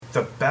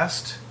The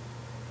best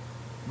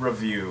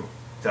review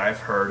that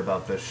I've heard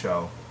about this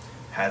show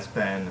has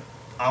been,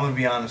 I'm going to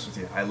be honest with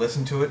you, I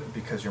listened to it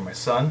because you're my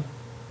son.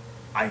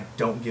 I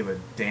don't give a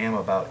damn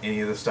about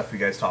any of the stuff you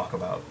guys talk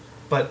about.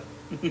 But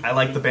I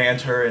like the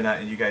banter,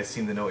 and you guys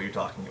seem to know what you're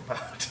talking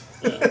about.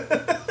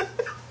 Yeah.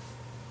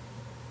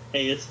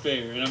 Hey, it's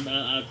fair, and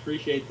I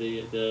appreciate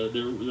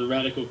the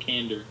radical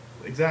candor.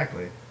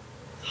 Exactly.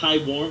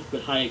 High warmth,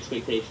 but high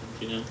expectations,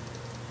 you know?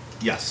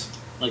 Yes.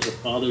 Like a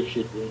father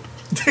should be.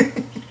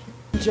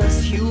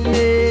 Just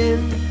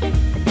human,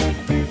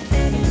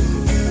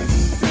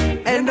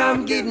 and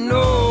I'm getting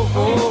old,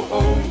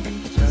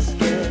 just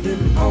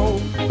getting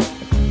old,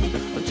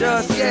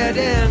 just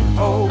getting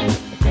old,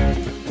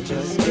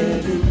 just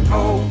getting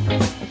old.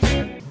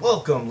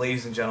 Welcome,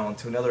 ladies and gentlemen,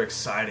 to another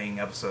exciting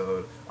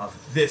episode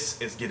of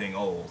This Is Getting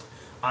Old.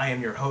 I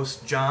am your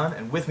host, John,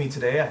 and with me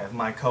today I have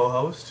my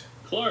co-host,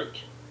 Clark.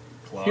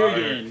 Here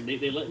again.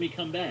 They let me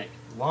come back.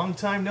 Long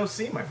time no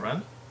see, my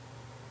friend.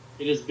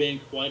 It has been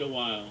quite a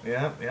while.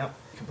 Yeah.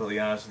 Completely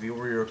honest with you,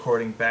 we're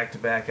recording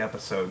back-to-back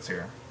episodes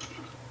here.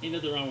 Ain't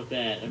nothing wrong with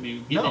that. I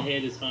mean, getting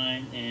ahead is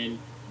fine, and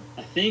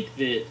I think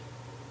that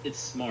it's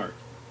smart.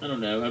 I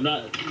don't know. In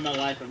my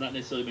life, I've not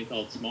necessarily been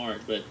called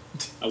smart, but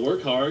I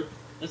work hard.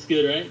 That's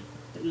good, right?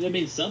 That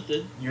means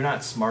something. You're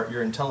not smart,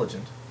 you're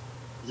intelligent.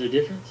 Is there a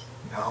difference?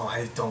 No,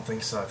 I don't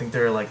think so. I think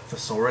they're like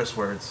thesaurus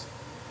words.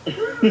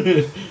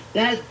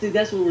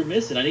 That's what we're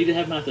missing. I need to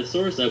have my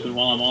thesaurus open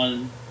while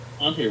I'm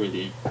on here with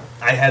you.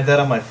 I had that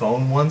on my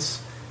phone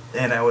once,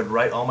 and I would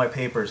write all my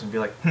papers and be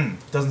like,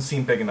 doesn't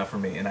seem big enough for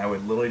me. And I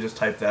would literally just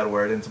type that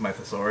word into my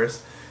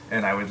thesaurus,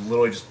 and I would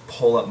literally just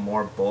pull up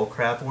more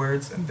bullcrap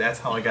words, and that's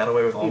how I got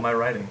away with all my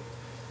writing.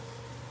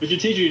 But your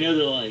teacher,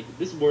 they're like,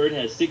 this word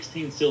has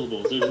 16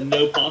 syllables. There's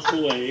no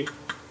possible way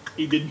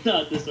he did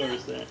not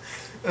thesaurus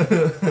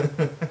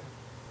that.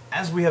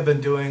 As we have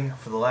been doing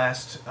for the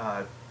last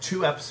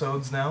 2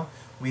 episodes now,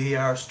 we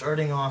are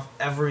starting off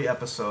every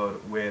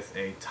episode with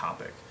a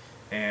topic.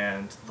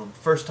 And the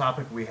first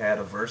topic, we had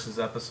a versus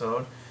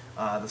episode.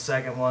 The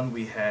second one,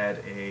 we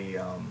had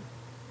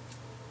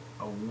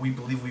we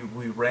believe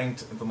we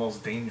ranked the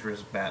most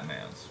dangerous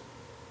Batmans.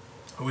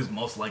 Who is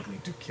most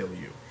likely to kill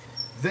you?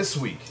 This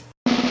week,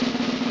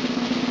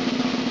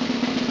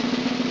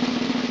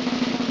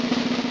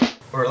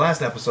 or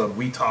last episode,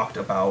 we talked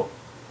about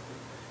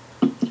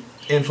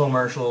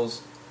infomercials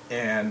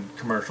and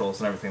commercials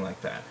and everything like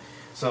that.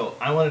 So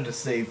I wanted to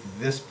save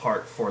this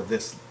part for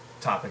this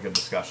topic of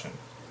discussion.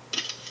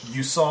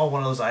 You saw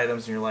one of those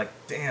items and you're like,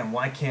 damn,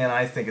 why can't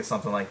I think of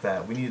something like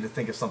that? We need to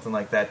think of something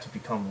like that to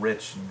become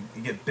rich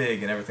and get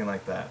big and everything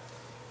like that.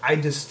 I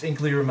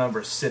distinctly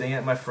remember sitting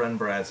at my friend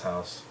Brad's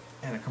house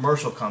and a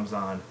commercial comes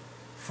on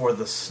for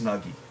the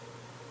Snuggie.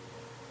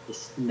 The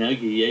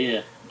Snuggie,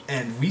 yeah.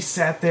 And we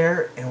sat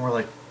there and we're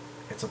like,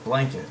 it's a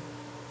blanket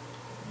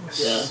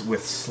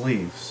with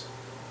sleeves.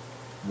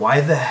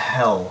 Why the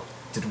hell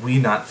did we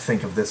not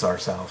think of this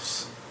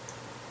ourselves?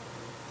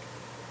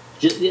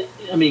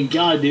 I mean,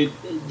 God, dude.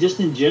 Just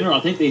in general, I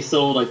think they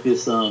sold like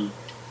this,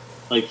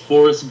 like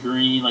forest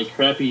green, like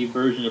crappy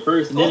version at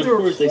first, and then of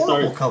course they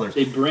start colors.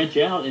 They branch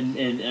out,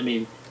 and I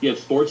mean, you have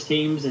sports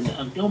teams, and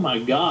oh my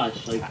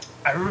gosh, like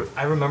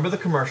I remember the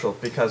commercial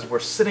because we're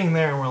sitting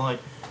there and we're like,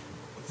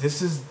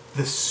 this is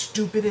the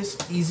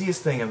stupidest,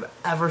 easiest thing I've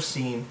ever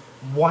seen.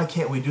 Why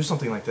can't we do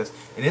something like this?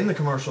 And in the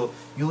commercial,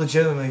 you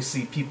legitimately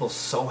see people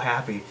so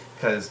happy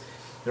because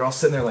they're all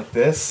sitting there like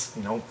this,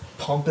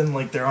 pumping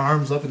like their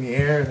arms up in the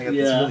air, and they got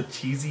this really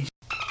cheesy.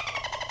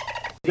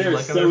 They're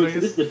so.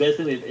 This is the best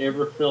thing they've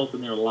ever felt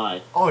in their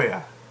life. Oh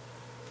yeah.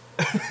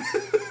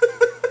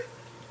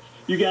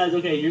 You guys,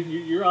 okay?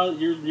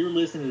 You're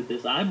listening to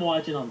this. I'm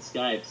watching on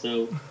Skype,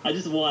 so I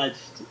just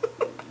watched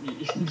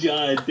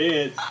John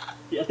dance.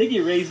 I think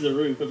he raised the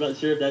roof. I'm not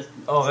sure if that's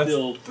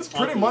still. That's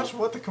pretty much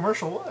what the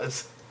commercial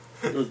was.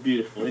 It was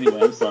beautiful. Anyway,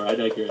 I'm sorry, I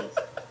digress.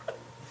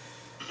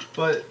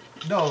 But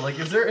no, like,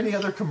 is there any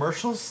other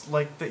commercials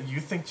like that you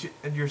think to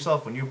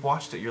yourself when you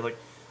watched it? You're like,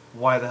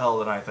 why the hell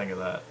did I think of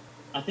that?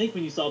 I think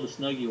when you saw the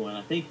Snuggie one,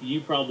 I think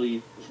you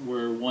probably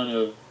were one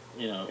of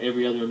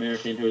every other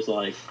American who was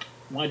like,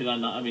 why did I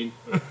not? I mean,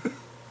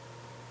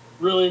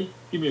 really?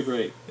 Give me a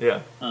break.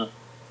 Yeah.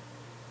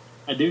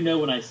 I do know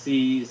when I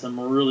see some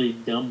really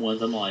dumb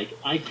ones, I'm like,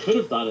 I could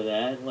have thought of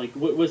that. Like,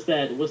 what's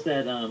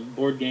that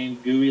board game,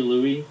 Gooey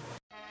Louie?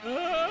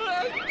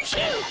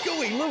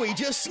 Gooey Louie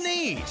just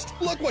sneezed.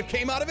 Look what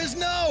came out of his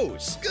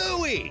nose.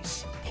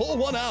 Gooey's. Pull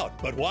one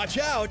out, but watch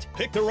out.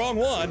 Pick the wrong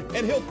one,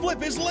 and he'll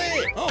flip his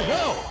lid. Oh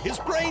no, his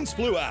brains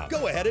flew out.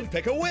 Go ahead and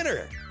pick a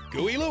winner.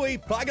 Gooey Louie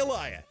by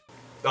Goliath.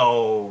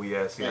 Oh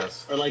yes.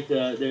 Or like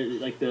there's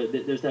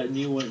that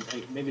new one.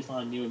 Like, maybe it's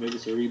not a new one, maybe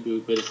it's a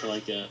reboot, but it's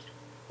like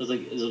it's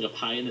like a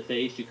pie in the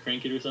face. You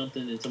crank it or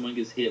something, and someone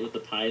gets hit with the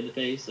pie in the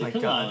face. Like,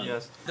 come on.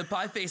 Yes. The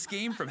Pie Face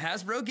game from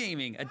Hasbro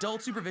Gaming.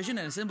 Adult supervision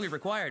and assembly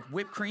required.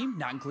 Whipped cream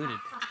not included.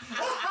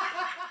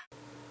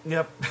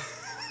 Yep.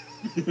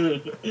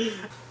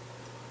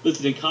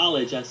 Listen, in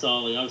college, I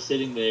was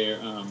sitting there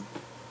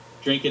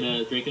drinking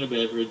a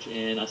beverage,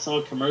 and I saw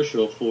a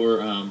commercial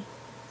for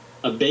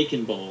a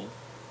bacon bowl.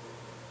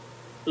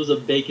 It was a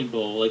bacon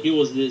bowl. Like, it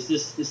was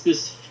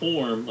this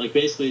form. Like,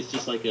 basically, it's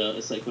just like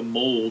a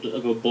mold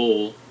of a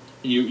bowl.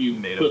 And you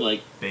put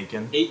like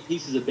bacon, 8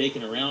 pieces of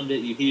bacon around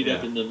it. You heat it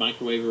up in the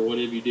microwave or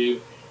whatever you do.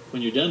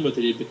 When you're done with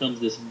it, it becomes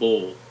this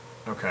bowl.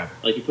 Okay.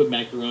 Like, you put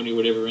macaroni or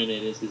whatever in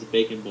it, it's this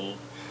bacon bowl.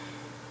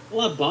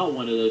 Well, I bought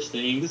one of those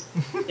things,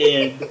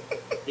 and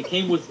it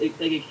came with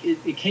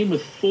it came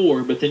with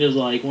 4. But then it was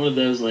like one of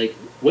those like,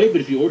 wait, but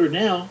if you order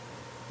now,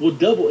 we'll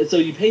double it. So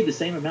you paid the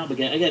same amount,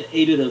 but I got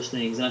 8 of those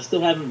things, and I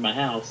still have them in my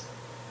house.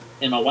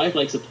 And my wife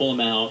likes to pull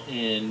them out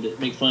and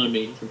make fun of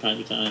me from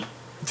time to time.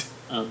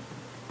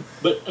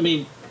 But I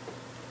mean,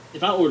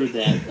 if I ordered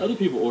that, other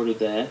people ordered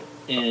that,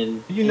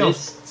 and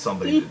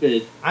somebody stupid.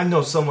 Did. I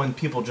know someone.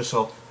 People just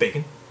saw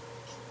bacon.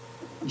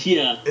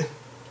 Yeah,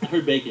 I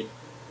heard bacon.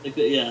 Like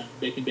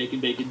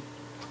bacon.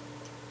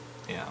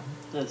 Yeah.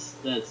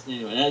 That's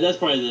anyway. That's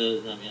probably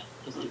the. I mean,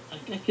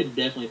 I could have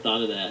definitely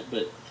thought of that,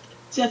 but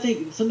see, I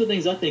think some of the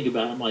things I think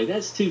about, I'm like,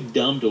 that's too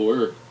dumb to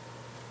work.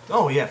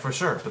 Oh yeah, for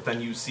sure. But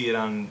then you see it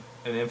on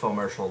an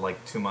infomercial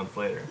like 2 months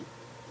later.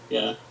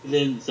 Yeah, and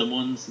then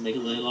someone's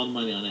making a lot of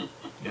money on it.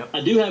 Yep.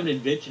 I do have an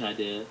invention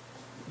idea,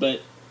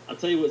 but I'll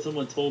tell you what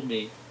someone told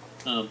me.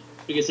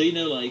 Because so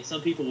like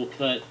some people will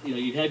cut.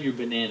 You have your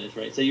bananas,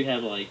 right? So you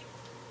have like,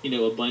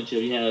 a bunch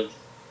of. You have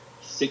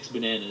 6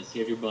 bananas.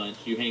 You have your bunch.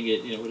 You hang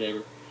it.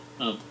 Whatever.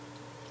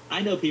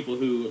 I know people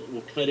who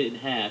will cut it in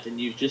half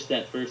and use just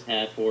that first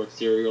half for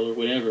cereal or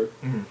whatever.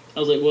 Mm-hmm. I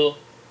was like, well,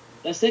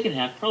 that second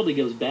half probably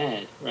goes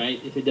bad,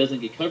 right? If it doesn't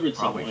get covered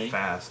some way. Probably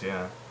fast,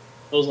 yeah.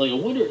 I was like, I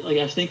wonder. Like,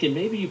 I was thinking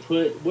maybe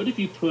what if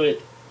you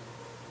put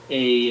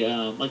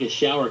a like a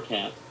shower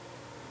cap,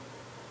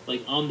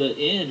 like on the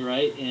end,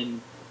 right?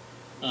 And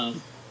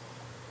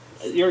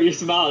you're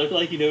smiling. I feel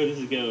like you know where this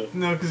is going.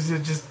 No, because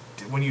it just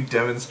when you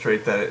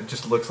demonstrate that, it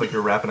just looks like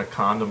you're wrapping a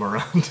condom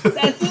around it.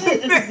 That's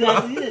it. That's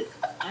exactly it.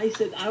 I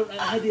said I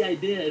had the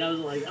idea, and I was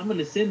like, I'm going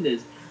to send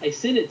this. I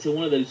sent it to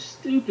one of those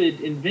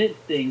stupid invent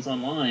things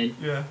online,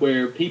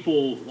 where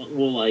people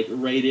will like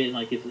rate it, and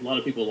like if a lot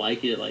of people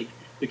like it, like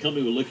the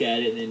company will look at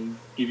it and then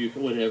give you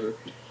whatever.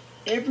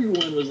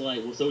 Everyone was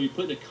like, "Well, so you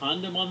putting a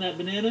condom on that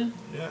banana?"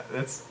 Yeah,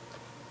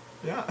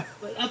 yeah.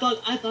 But I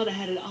thought I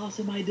had an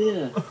awesome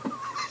idea.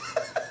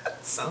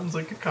 Sounds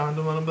like a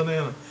condom on a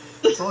banana.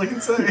 That's all I can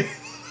say.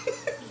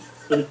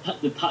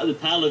 The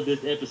title of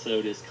this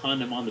episode is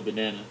 "Condom on the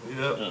Banana." Yep.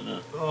 I don't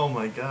know. Oh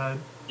my god.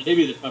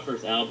 Maybe my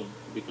first album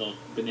would be called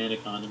 "Banana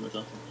Condom" or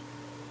something.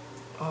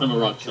 From a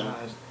rock song.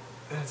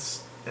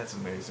 That's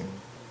amazing.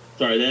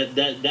 Sorry,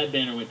 that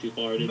banner went too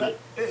far, didn't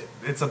it?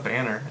 It's a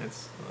banner.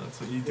 That's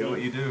what you do.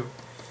 What you do.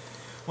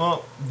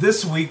 Well,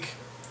 this week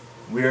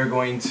we are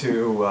going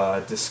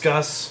to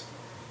discuss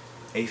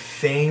a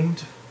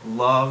famed,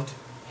 loved,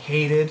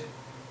 hated,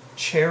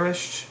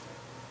 cherished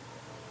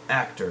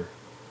actor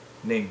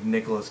named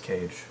Nicolas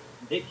Cage.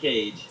 Nick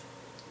Cage.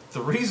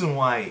 The reason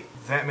why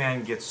that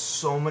man gets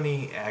so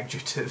many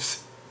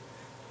adjectives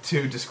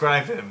to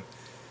describe him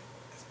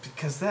is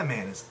because that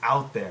man is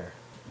out there.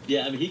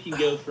 Yeah, I mean, he can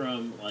go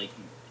from like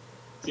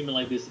seeming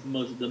like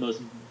the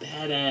most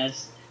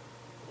badass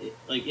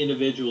like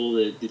individual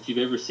that you've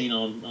ever seen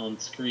on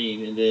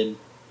screen, and then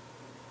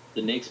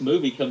the next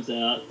movie comes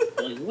out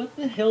like, what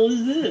the hell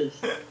is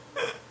this?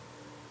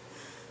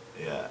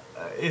 Yeah,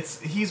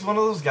 he's one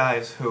of those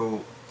guys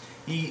who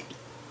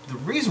the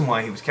reason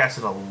why he was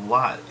casted a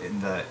lot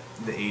in the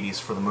 80s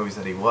for the movies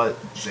that he was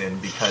in,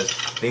 because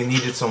they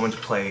needed someone to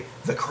play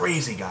the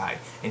crazy guy,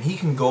 and he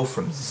can go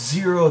from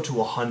 0 to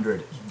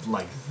 100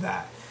 like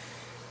that.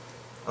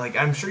 Like,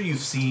 I'm sure you've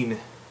seen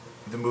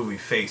the movie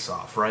Face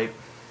Off, right?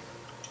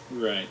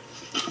 Right.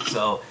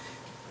 So,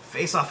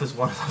 Face Off is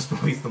one of those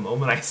movies, the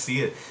moment I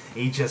see it,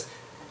 he just,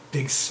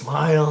 big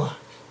smile,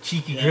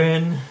 cheeky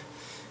grin,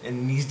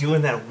 and he's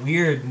doing that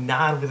weird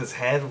nod with his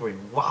head where he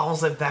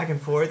wobbles it back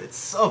and forth. It's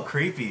so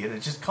creepy, and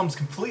it just comes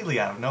completely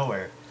out of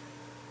nowhere.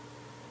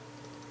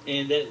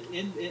 And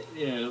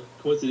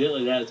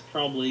coincidentally, that's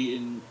probably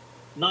in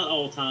not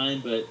all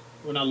time, but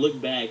when I look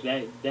back,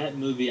 that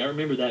movie, I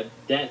remember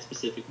that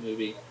specific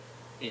movie,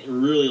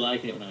 and really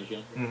liking it when I was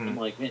younger. Mm-hmm. I'm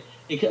like, man,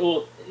 you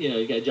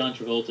got John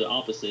Travolta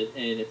opposite,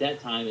 and at that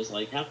time, it's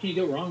like, how can you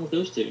go wrong with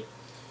those two?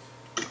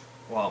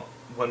 Well,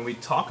 when we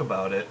talk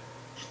about it,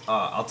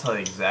 I'll tell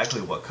you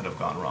exactly what could have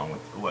gone wrong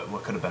with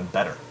what could have been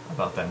better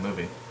about that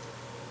movie.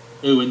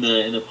 Ooh, in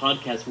the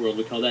podcast world,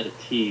 we call that a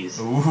tease.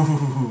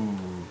 Ooh.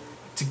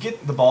 To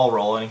get the ball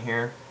rolling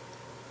here,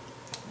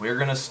 we're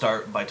going to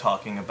start by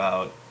talking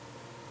about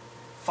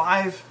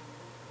 5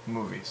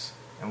 movies,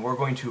 and we're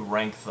going to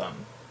rank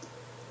them.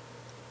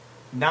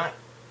 Not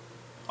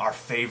our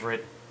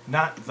favorite,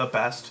 not the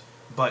best,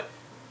 but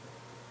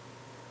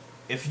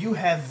if you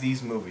have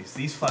these movies,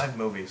 these 5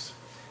 movies,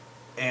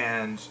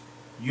 and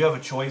you have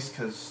a choice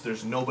because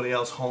there's nobody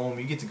else home,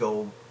 you get to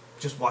go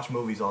just watch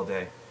movies all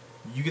day.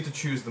 You get to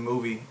choose the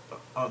movie,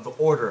 the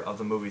order of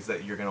the movies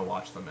that you're going to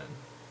watch them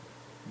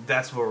in.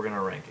 That's where we're going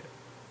to rank it.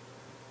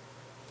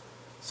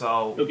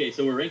 So okay,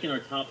 so we're ranking our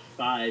top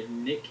 5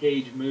 Nick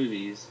Cage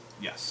movies.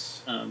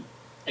 Yes.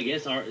 I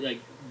guess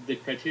the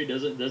criteria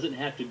doesn't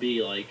have to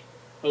be like,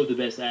 oh, the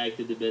best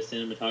actor, the best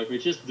cinematographer.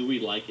 It's just, do we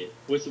like it?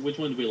 Which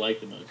one do we like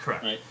the most?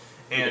 Correct. Right?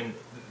 And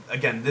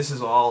again, this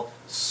is all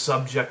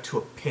subject to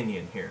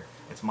opinion here.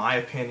 It's my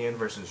opinion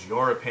versus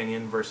your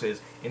opinion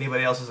versus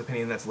anybody else's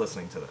opinion that's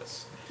listening to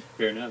this.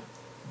 Fair enough.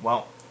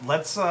 Well,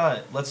 let's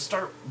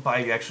start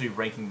by actually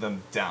ranking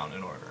them down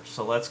in order.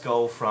 So let's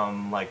go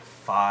from like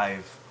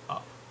 5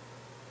 up.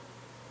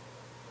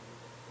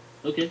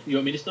 Okay, you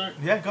want me to start?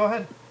 Yeah, go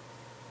ahead.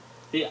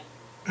 Yeah.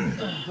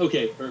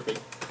 Okay, perfect.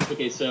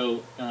 Okay,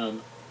 so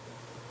and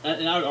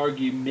I would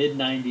argue mid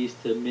 '90s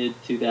to mid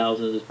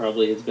 2000s is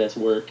probably his best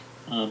work,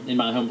 in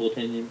my humble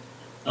opinion.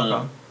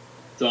 Okay.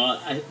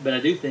 But I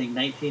do think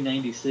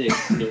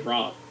 1996, The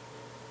Rock,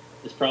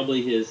 is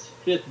probably his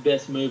 5th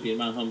best movie in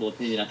my humble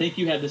opinion. I think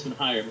you have this one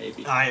higher,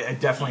 maybe. I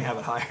definitely have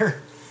it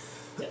higher.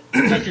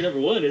 It's not your number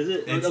 1, is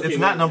it? It's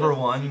not number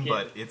 1,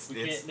 but it's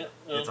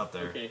up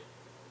there. Okay.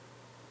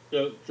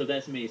 So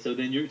that's me. So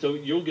then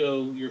you'll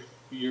go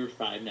you're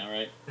 5 now,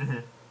 right?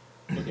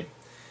 Mm-hmm. Okay.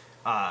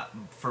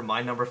 For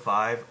my number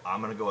 5, I'm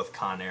gonna go with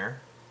Con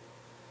Air,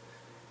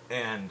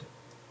 and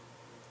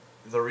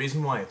the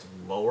reason why it's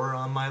lower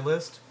on my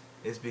list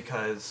is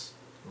because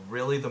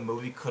really the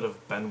movie could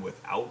have been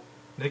without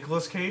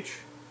Nicolas Cage.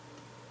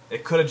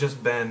 It could have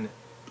just been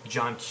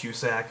John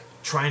Cusack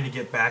trying to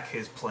get back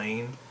his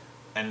plane,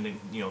 and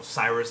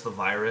Cyrus the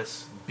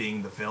Virus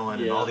being the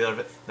villain and all the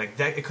other like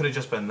that. It could have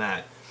just been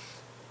that.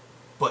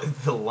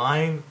 But the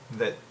line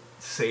that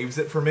saves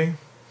it for me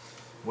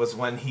was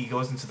when he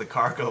goes into the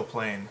cargo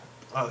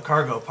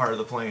part of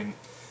the plane,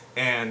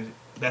 and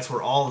that's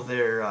where all of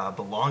their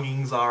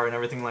belongings are and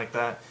everything like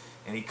that.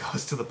 And he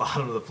goes to the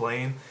bottom of the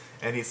plane,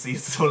 and he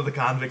sees one of the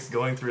convicts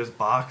going through his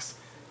box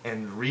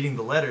and reading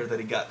the letter that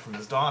he got from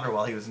his daughter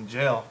while he was in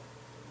jail,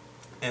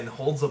 and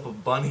holds up a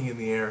bunny in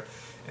the air,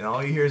 and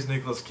all you hear is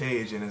Nicolas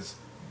Cage in his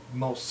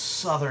most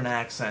southern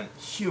accent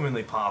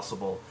humanly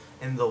possible,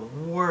 and the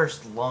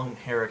worst long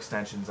hair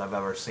extensions I've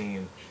ever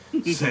seen,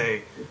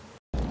 say,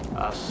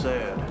 I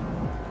said,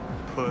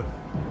 put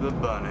the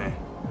bunny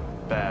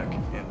back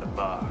in the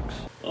box.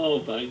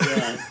 Oh my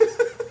god.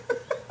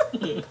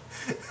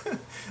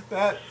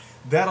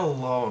 That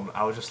alone,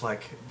 I was just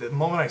like, the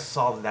moment I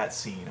saw that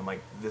scene, I'm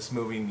like, this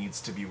movie needs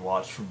to be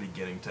watched from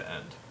beginning to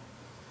end.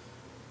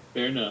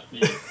 Fair enough,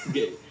 man.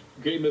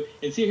 Great movie.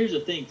 And see, here's the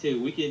thing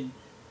too.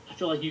 I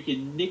feel like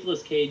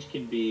Nicolas Cage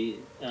can be,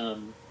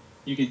 in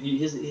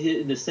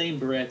the same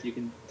breath, you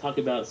can talk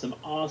about some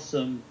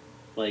awesome,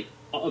 like,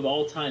 of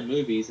all time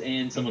movies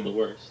and some of the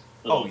worst.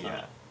 Of all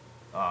time.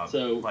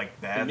 So like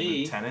Bad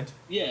Lieutenant.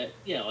 Yeah,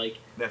 like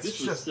That's this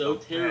was just so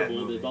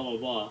terrible that blah blah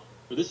blah.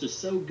 But this was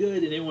so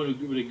good, and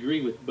everyone would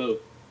agree with both.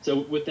 So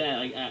with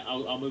that,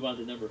 I'll move on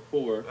to number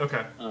 4.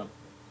 Okay.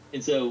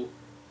 And so,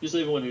 just so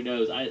everyone who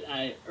knows,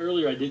 I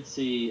earlier I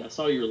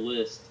saw your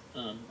list.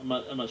 I'm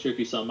not sure if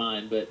you saw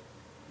mine, but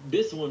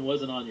this one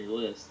wasn't on your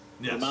list.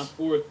 Yes. So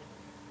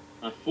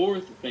my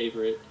fourth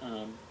favorite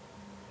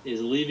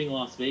is Leaving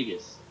Las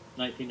Vegas,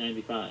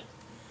 1995.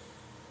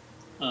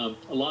 A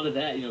lot of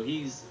that,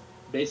 he's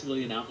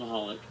basically an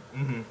alcoholic,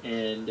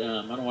 and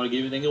I don't want to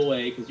give anything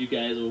away because you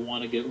guys will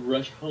want to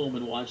rush home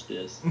and watch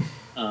this.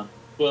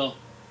 Well,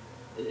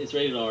 it's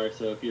rated R,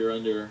 so if you're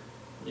under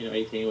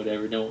 18,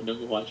 whatever, don't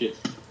go watch it.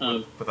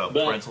 Without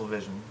parental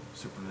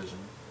supervision.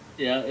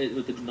 Yeah,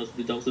 with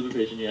the adult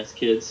supervision, yes,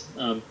 kids.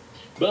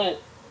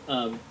 But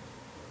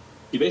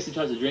he basically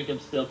tries to drink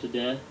himself to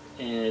death,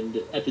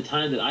 and at the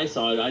time that I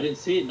saw it, I didn't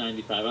see it in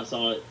 95. I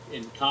saw it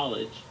in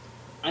college.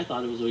 I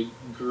thought it was a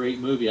great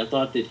movie. I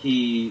thought that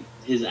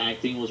his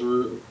acting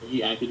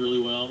he acted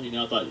really well.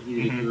 I thought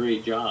he did a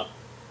great job.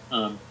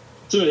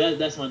 So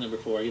that's my number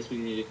 4. I guess we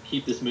need to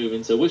keep this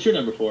moving. So what's your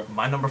number 4?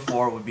 My number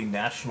 4 would be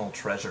National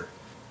Treasure.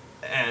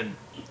 And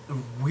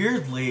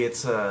weirdly, it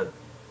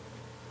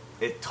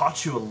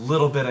taught you a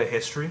little bit of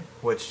history,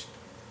 which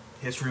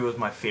history was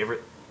my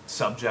favorite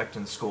subject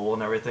in school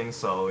and everything,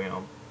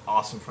 so,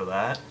 awesome for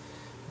that.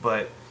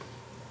 But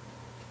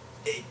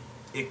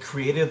it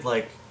created,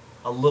 like,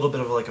 a little bit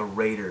of, like, a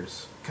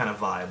Raiders kind of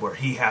vibe, where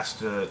he has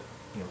to,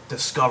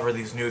 discover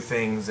these new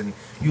things, and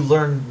you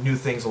learn new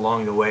things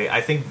along the way.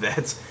 I think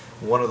that's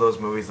one of those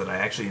movies that I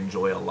actually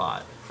enjoy a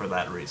lot for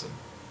that reason.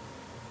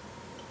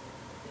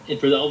 And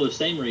for all those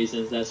same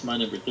reasons, that's my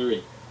number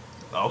 3.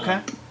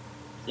 Okay.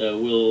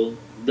 So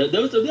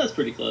that's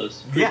pretty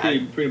close.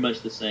 Pretty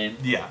much the same.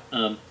 Yeah.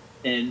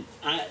 And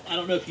I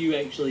don't know if you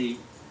actually,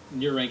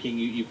 in your ranking,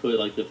 you put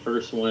like the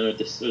first one or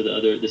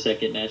the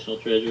second National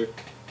Treasure.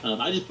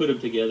 I just put them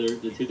together,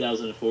 the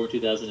 2004,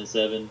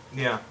 2007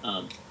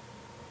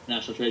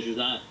 National Treasures.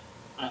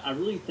 I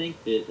really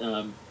think that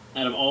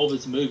out of all of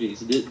its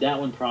movies, that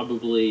one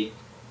probably,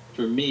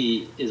 for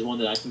me, is one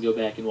that I can go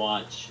back and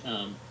watch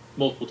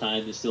multiple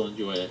times and still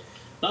enjoy it.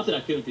 Not that I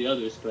couldn't the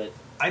others, but...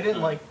 I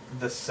didn't like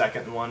the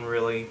second one,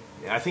 really.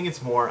 I think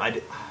it's more... I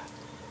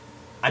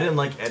didn't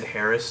like Ed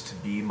Harris to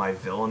be my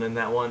villain in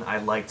that one. I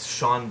liked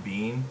Sean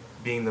Bean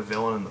being the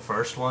villain in the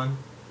first one.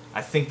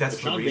 I think that's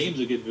the Sean reason. Bean's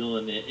a good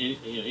villain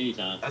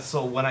anytime.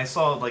 So when I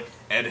saw like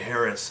Ed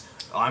Harris,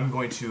 I'm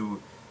going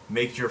to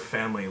make your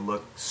family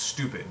look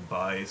stupid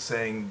by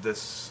saying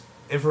this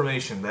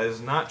information that is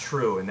not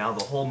true, and now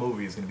the whole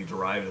movie is going to be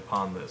derived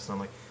upon this. And I'm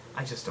like,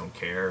 I just don't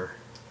care.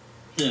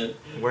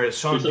 Whereas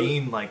Sean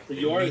Bean, like, so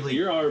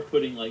you are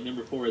putting like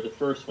number 4 as the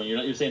first one.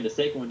 You're saying the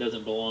second one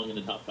doesn't belong in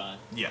the top 5.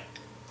 Yeah.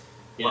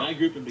 Yeah, well, I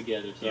grouped them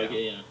together. So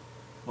yeah.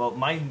 Well,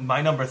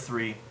 my number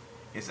 3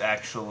 is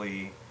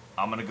actually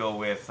I'm gonna go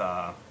with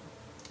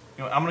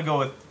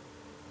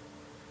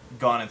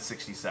Gone in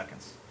 60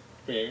 Seconds.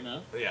 Fair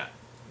enough. Yeah,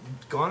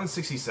 Gone in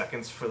 60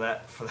 Seconds for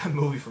that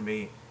movie for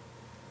me.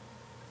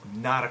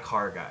 I'm not a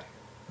car guy.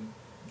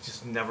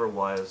 Just never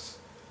was.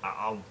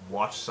 I'll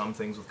watch some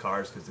things with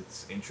cars because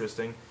it's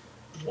interesting.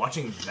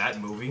 Watching that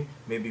movie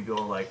made me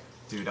go like,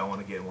 dude, I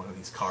want to get in one of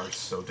these cars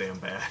so damn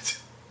bad.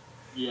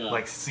 Yeah.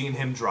 Like seeing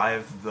him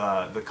drive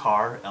the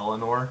car,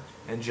 Eleanor,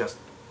 and just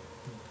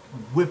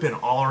whipping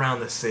all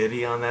around the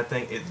city on that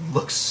thing. It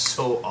looks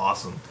so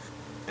awesome.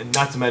 And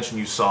not to mention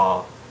you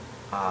saw,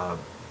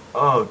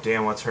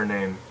 what's her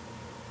name?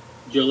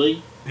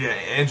 Jolie? Yeah,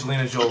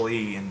 Angelina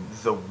Jolie in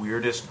the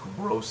weirdest,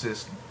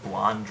 grossest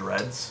blonde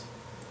dreads.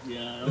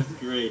 Yeah, that was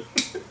great.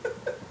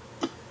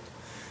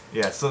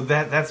 Yeah, so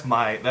that's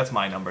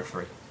my number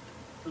 3.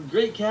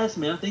 Great cast,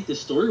 man. I think the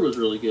story was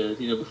really good.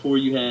 Before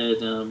you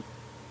had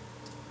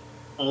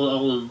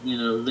all of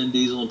Vin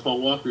Diesel and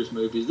Paul Walker's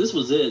movies, this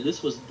was it.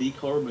 This was the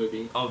car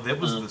movie. Oh, that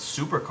was the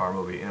supercar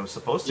movie, and it was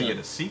supposed to get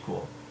a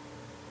sequel.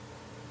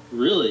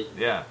 Really?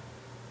 Yeah.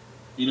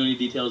 You know any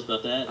details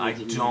about that? I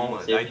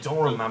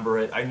don't remember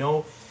it. I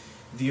know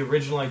the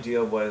original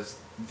idea was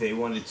they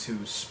wanted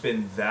to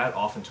spin that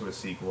off into a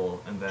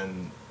sequel, and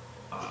then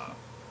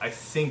I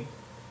think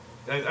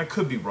I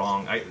could be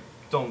wrong.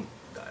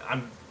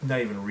 I'm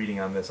not even reading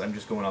on this. I'm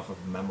just going off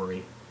of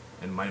memory,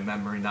 and my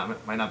memory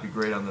might not be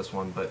great on this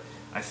one, but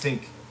I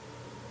think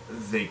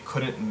they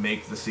couldn't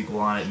make the sequel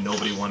on it.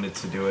 Nobody wanted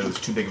to do it. It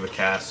was too big of a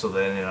cast, so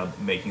they ended up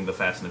making the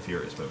Fast and the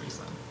Furious movies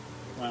then.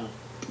 Wow.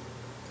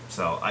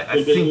 So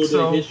I think so. A little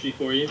bit of history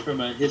for you from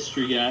a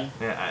history guy.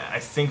 Yeah, I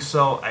think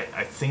so.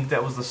 I think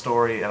that was the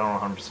story. I don't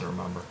 100%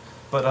 remember.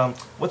 But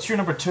what's your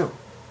number 2?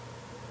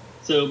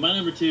 So my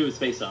number 2 is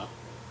Face Off.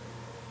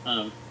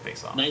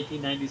 Face Off.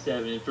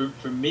 1997. And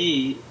for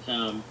me,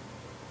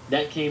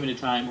 that came at a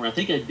time where I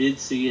think I did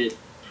see it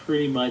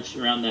pretty much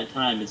around that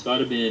time. And so I'd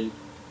have been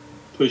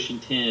pushing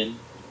 10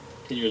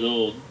 years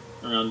old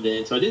around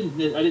then. So I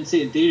didn't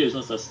see it in theaters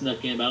unless I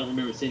snuck in, but I don't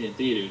remember seeing it in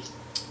theaters.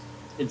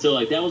 And so,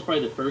 like, that was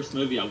probably the first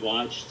movie I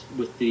watched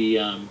with the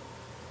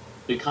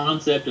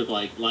concept of,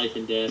 like, life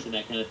and death and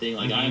that kind of thing.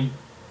 Like, I'm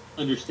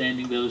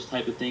understanding those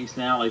type of things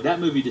now. Like, that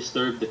movie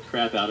disturbed the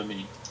crap out of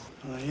me.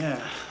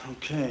 Yeah,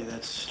 okay,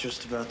 that's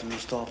just about the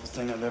most awful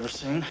thing I've ever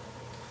seen.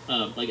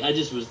 I was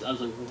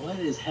like, what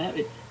is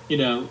happening?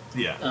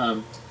 Yeah.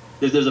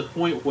 There's a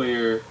point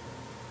where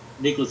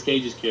Nicolas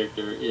Cage's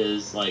character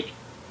is, like,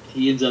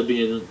 he ends up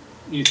being,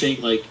 you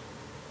think, like,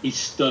 he's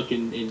stuck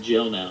in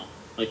jail now.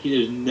 Like,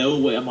 there's no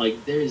way. I'm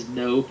like, there is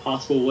no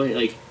possible way.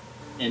 Like,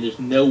 and there's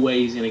no way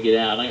he's going to get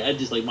out. Like, I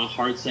just, like, my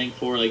heart sank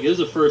for it. Like, it was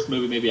the first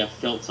movie maybe I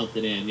felt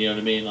something in, you know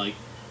what I mean? Like,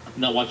 I'm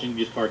not watching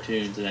just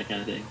cartoons and that kind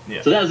of thing.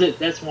 Yeah. So that was it.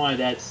 That's why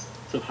that's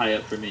so high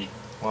up for me.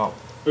 Well,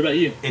 what about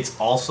you? It's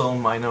also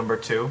my number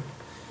 2.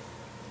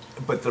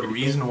 But the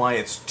reason why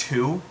it's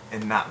 2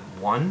 and not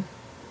 1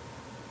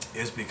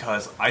 is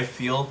because I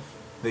feel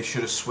they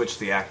should have switched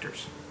the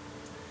actors.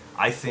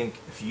 I think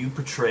if you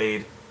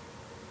portrayed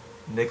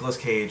Nicolas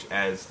Cage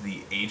as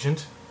the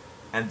agent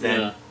and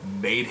then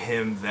made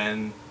him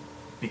then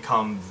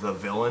become the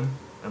villain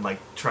and like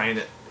trying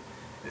to,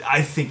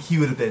 I think he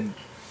would have been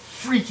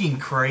freaking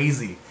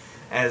crazy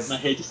as my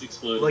head just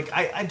exploded. Like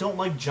I don't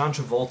like John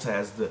Travolta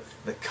as the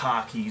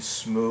cocky,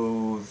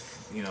 smooth,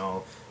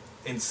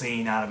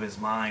 insane out of his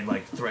mind,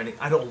 like threatening.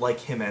 I don't like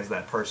him as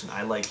that person.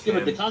 I like him.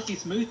 But the cocky,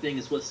 smooth thing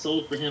is what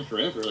sold for him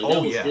forever. Like,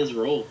 that was his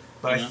role.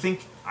 But I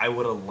think I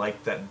would have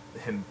liked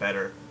him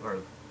better, or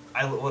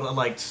I would have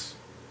liked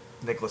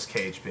Nicolas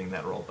Cage being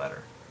that role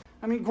better.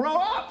 I mean, grow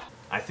up!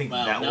 I think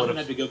now that I'm would going to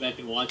have to go back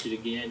and watch it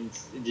again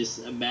and just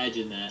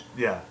imagine that.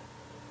 Yeah.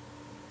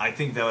 I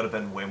think that would have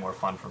been way more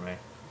fun for me.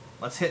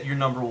 Let's hit your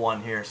number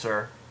 1 here,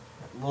 sir.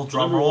 A little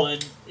drum roll.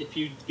 Number 1, if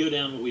you go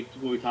down what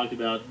we talked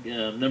about,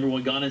 number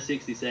 1, Gone in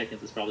 60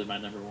 Seconds is probably my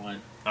number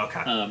 1.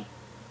 Okay.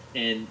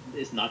 And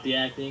it's not the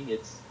acting;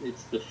 it's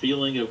the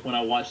feeling of when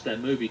I watched that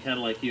movie. Kind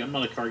of like you, I'm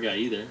not a car guy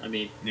either. I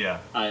mean, yeah.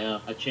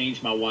 I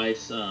changed my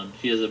wife's.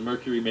 She has a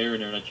Mercury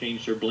Mariner, and I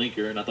changed her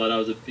blinker, and I thought I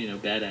was a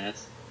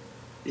badass.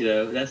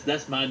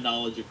 That's my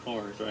knowledge of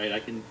cars, right? I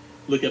can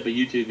look up a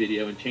YouTube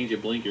video and change a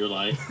blinker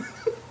light.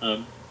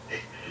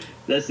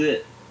 That's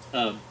it.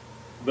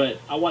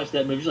 But I watched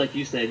that movie just like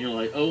you said, and you're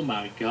like, oh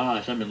my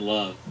gosh, I'm in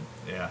love.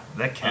 Yeah,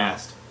 that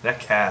cast,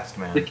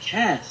 man. The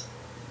cast.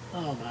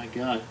 Oh my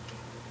god.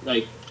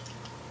 Like,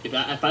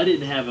 if I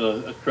didn't have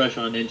a crush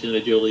on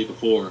Angelina Jolie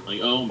before, like,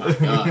 oh my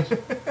gosh.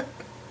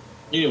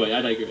 Anyway,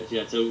 I digress.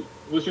 Yeah. So,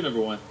 what's your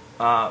number 1?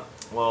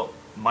 Well,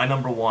 my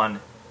number 1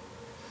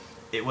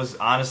 it was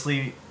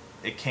honestly,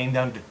 it came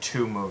down to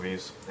 2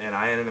 movies, and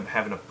I ended up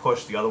having to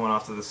push the other one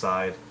off to the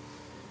side.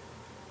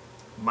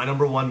 My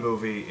number 1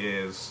 movie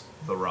is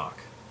The Rock.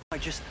 I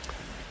just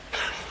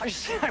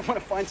want to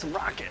find some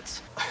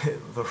rockets.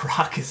 The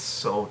Rock is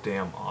so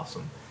damn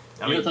awesome.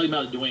 You're not talking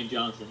about Dwayne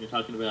Johnson. You're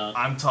talking about...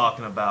 I'm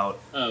talking about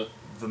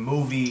the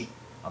movie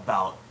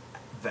about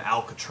the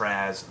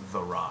Alcatraz,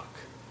 The Rock.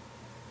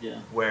 Yeah.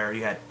 Where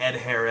you had Ed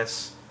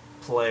Harris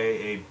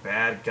play a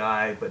bad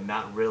guy, but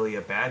not really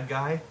a bad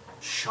guy.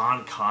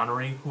 Sean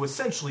Connery, who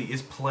essentially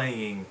is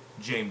playing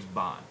James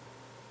Bond.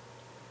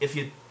 If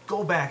you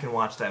go back and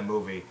watch that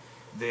movie,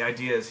 the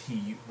idea is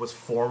he was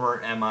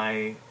former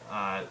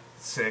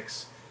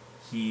MI6.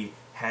 He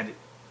had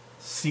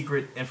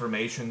secret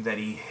information that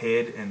he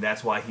hid, and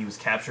that's why he was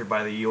captured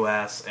by the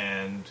U.S.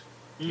 and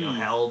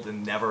held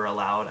and never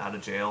allowed out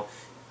of jail.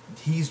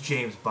 He's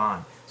James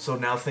Bond. So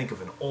now think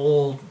of an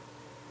old,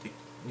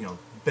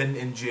 been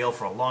in jail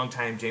for a long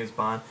time James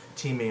Bond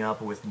teaming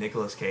up with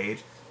Nicolas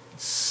Cage.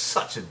 It's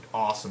such an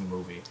awesome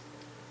movie.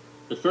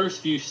 The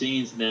first few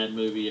scenes in that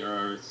movie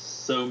are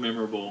so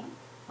memorable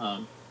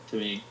to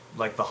me.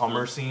 Like the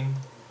Hummer scene?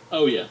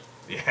 Oh, yeah.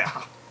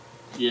 Yeah.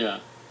 Yeah.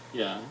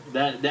 Yeah.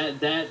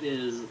 That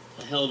is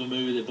a hell of a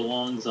movie that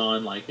belongs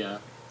on,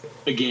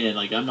 again,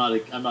 I'm not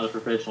a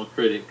professional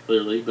critic,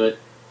 clearly, but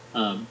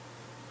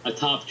a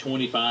top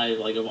 25,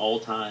 of all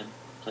time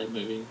type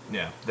movie.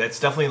 Yeah. That's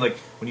definitely,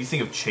 when you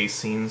think of chase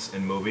scenes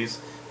in movies,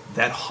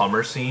 that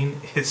Hummer scene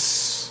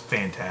is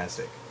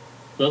fantastic.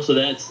 Well, so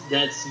that's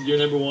your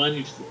number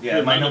 1?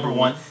 Yeah, my number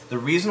 1. The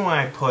reason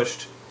why I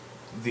pushed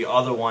the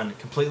other one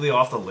completely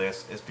off the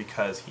list is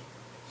because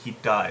he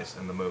dies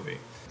in the movie.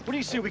 What do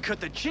you say we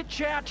cut the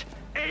chit-chat?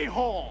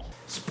 A-hole!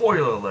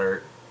 Spoiler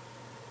alert.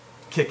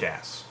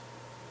 Kick-Ass.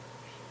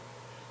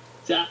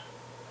 See,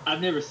 I've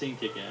never seen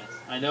Kick-Ass.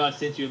 I know I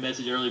sent you a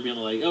message earlier being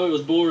like, oh, it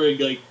was boring,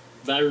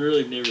 but I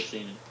really have never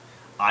seen it.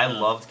 I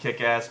loved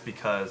Kick-Ass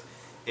because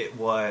it's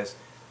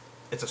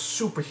a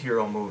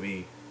superhero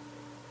movie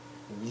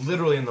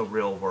literally in the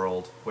real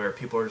world where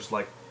people are just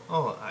like,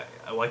 oh,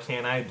 why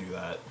can't I do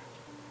that?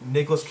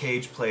 Nicolas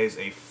Cage plays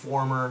a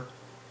former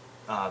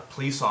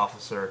police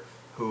officer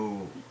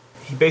who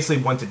he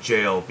basically went to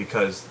jail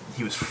because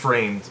he was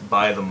framed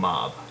by the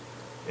mob.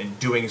 In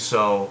doing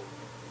so,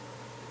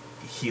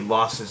 he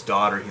lost his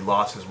daughter, he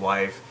lost his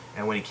wife,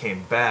 and when he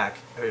came back,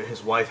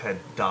 his wife had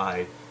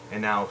died,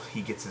 and now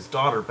he gets his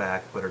daughter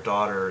back, but her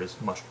daughter is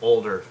much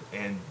older,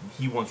 and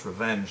he wants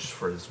revenge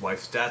for his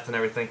wife's death and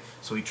everything,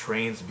 so he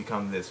trains to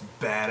become this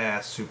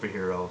badass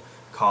superhero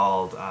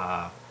called,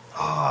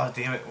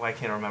 damn it, why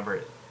can't I remember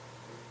it?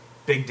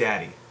 Big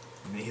Daddy.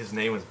 His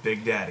name was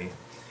Big Daddy.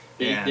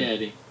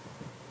 Daddy.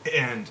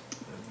 And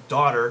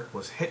daughter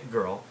was Hit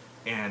Girl,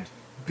 and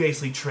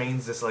basically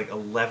trains this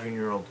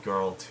 11-year-old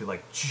girl to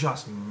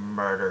just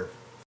murder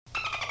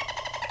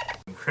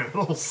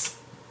criminals.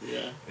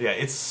 Yeah. Yeah,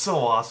 it's so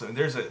awesome.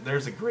 There's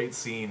a great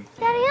scene.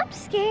 Daddy, I'm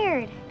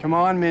scared. Come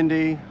on,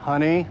 Mindy,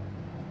 honey.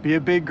 Be a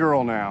big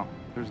girl now.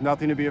 There's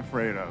nothing to be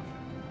afraid of.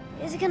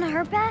 Is it gonna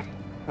hurt bad?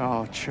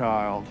 Oh,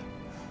 child.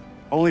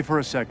 Only for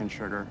a second,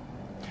 sugar.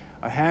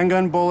 A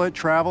handgun bullet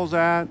travels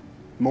at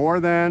more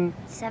than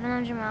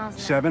 700 miles an hour.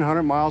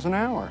 700 miles an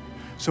hour.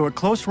 So at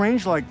close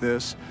range like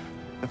this,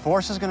 the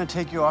force is going to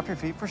take you off your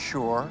feet for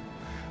sure,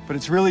 but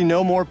it's really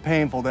no more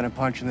painful than a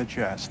punch in the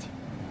chest.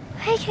 I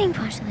hate getting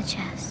punched in the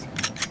chest.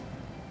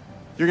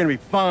 You're going to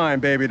be fine,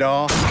 baby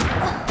doll.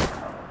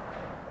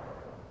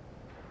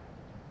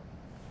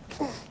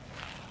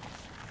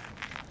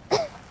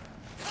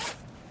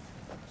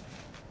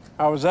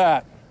 How was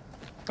that?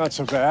 Not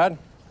so bad.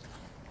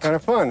 Kind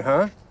of fun,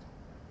 huh?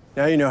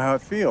 Now you know how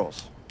it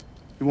feels.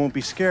 You won't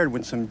be scared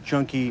when some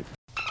junkie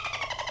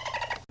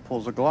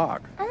pulls a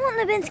Glock. I wouldn't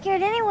have been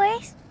scared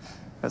anyways.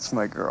 That's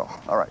my girl.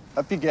 All right,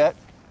 up you get.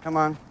 Come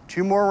on,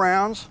 2 more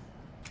rounds,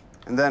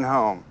 and then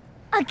home.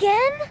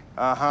 Again?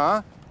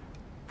 Uh-huh.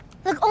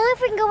 Look, only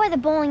if we can go by the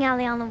bowling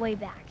alley on the way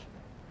back.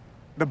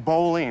 The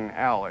bowling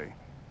alley.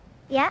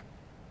 Yeah,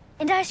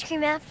 and ice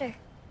cream after.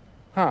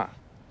 Huh.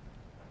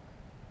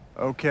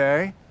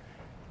 Okay.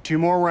 2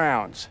 more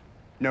rounds.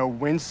 No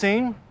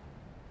wincing,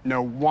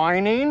 no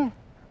whining,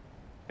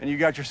 and you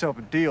got yourself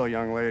a deal,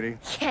 young lady.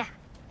 Yeah.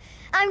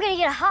 I'm gonna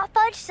get a hot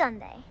fudge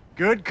sundae.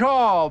 Good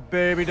call,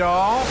 baby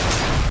doll.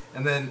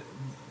 And then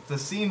the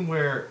scene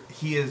where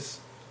he is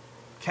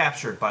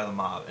captured by the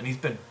mob and he's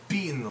been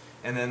beaten,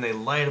 and then they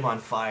light him on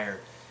fire,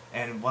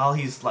 and while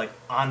he's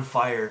on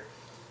fire,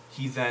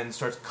 he then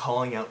starts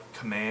calling out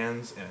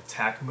commands and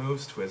attack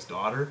moves to his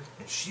daughter,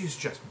 and she's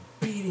just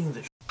beating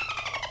the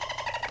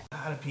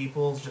out of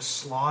people, just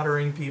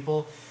slaughtering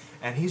people,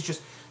 and he's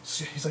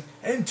like,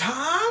 and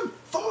time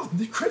for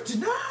the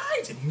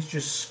kryptonite, and he's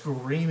just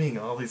screaming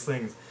all these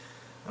things.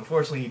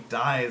 Unfortunately, he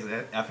dies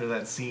after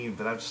that scene,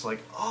 but I'm just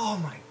like, oh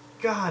my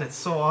god, it's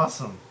so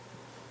awesome.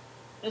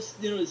 That's,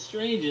 it's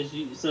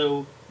strange.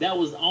 So that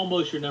was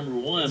almost your number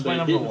 1, It's but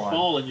my it didn't number 1.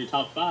 fall in your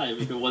top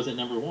 5 if it wasn't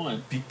number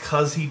 1.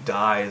 Because he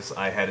dies,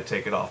 I had to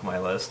take it off my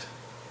list.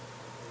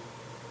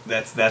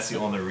 That's the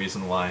only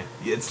reason why.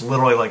 It's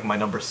literally like my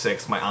number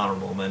 6, my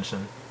honorable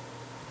mention.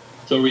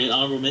 So are we at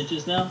honorable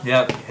mentions now?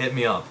 Yep, hit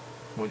me up.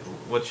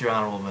 What's your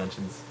honorable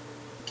mentions?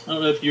 I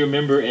don't know if you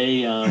remember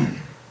a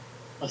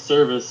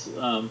service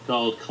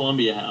called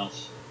Columbia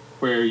House,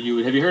 where you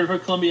would. Have you heard of our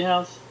Columbia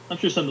House? I'm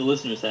sure some of the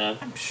listeners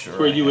have. I'm sure.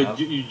 Where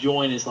you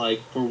join is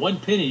like for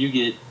 $1 you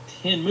get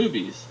 10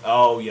 movies.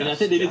 Oh yes. And I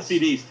think they did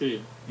CDs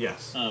too.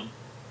 Yes.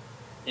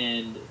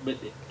 But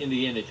in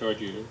the end they charge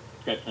you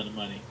a crap ton of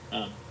money.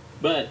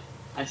 But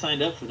I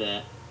signed up for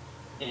that,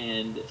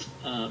 and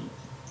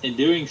in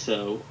doing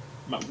so,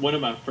 one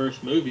of my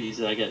first movies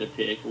that I got to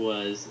pick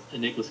was a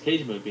Nicolas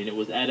Cage movie, and it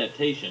was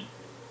Adaptation.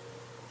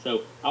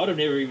 So I would have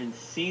never even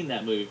seen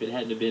that movie if it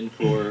hadn't have been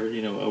for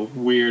a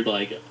weird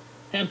like,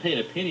 hey, I'm paying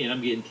a penny and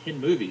I'm getting 10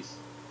 movies.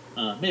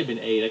 May have been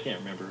 8, I can't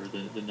remember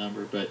the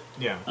number, but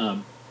yeah.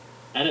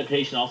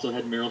 Adaptation also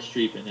had Meryl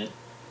Streep in it,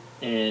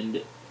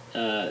 and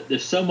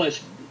there's so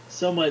much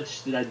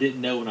that I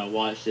didn't know when I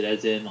watched it.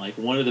 As in, like,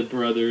 one of the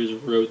brothers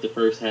wrote the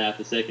first half,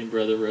 the second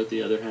brother wrote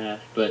the other half.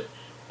 But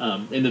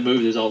in the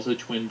movie, there's also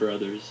twin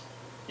brothers,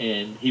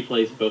 and he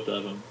plays both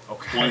of them.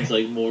 Okay. One's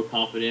like more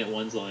confident,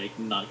 one's like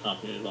not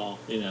confident at all.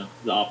 The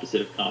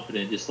opposite of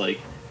confident, just like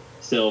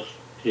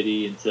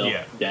self-pity and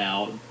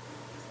self-doubt.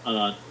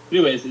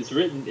 Anyways, it's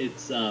written.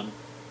 It's I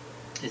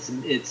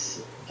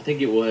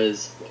think it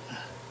was.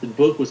 The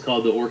book was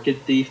called The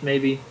Orchid Thief,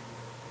 maybe,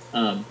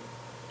 and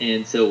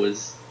so it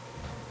was.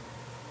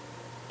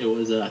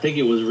 I think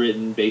it was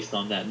written based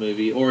on that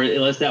movie, or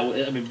unless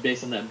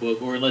based on that book,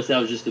 or unless that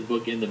was just a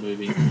book in the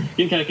movie.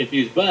 Getting kind of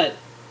confused, but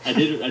I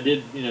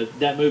did.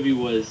 That movie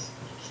was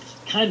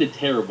kind of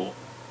terrible.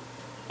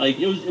 Like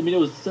it was. It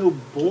was so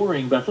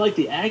boring. But I feel like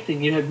the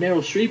acting. You had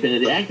Meryl Streep in it.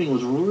 The acting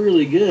was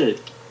really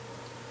good.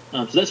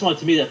 So that's why,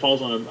 to me, that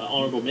falls on an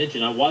honorable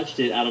mention. I watched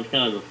it out of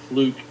kind of a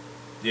fluke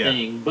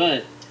thing,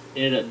 but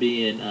it ended up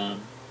being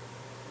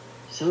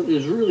so it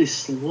was really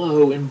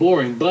slow and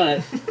boring,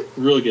 but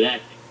really good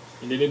acting.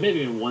 And they maybe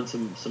even won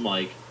some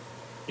like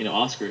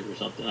Oscars or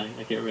something.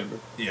 I can't remember.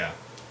 Yeah.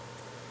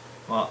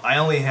 Well, I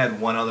only had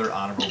one other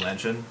honorable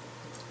mention,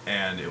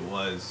 and it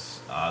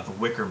was The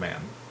Wicker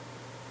Man.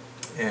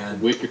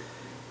 And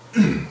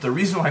the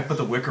reason why I put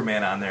The Wicker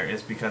Man on there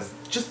is because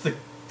just the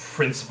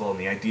principle and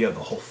the idea of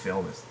the whole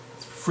film is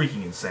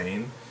freaking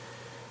insane.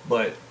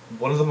 But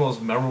one of the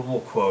most memorable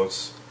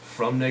quotes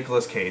from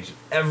Nicolas Cage,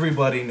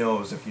 everybody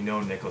knows if you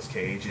know Nicolas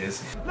Cage,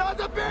 is "Not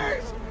the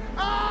beast!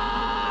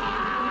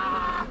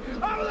 Ah!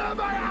 Open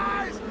my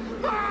eyes!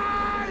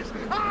 Eyes!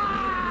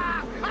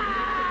 Ah!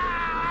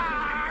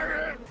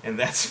 Ah!" And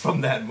that's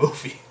from that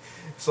movie.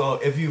 So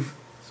if you've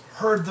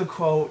heard the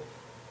quote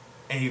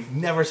and you've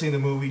never seen the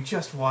movie,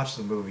 just watch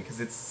the movie because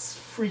it's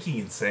freaking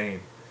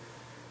insane.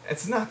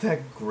 It's not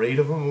that great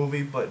of a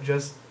movie, but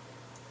just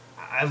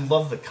I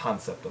love the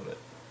concept of it.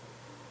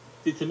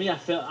 See, to me, I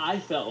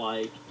felt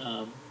like,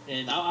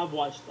 and I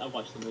watched the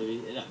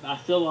movie, and I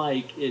feel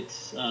like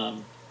it's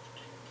kind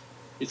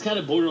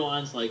of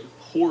borderlines like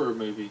horror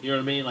movie. You know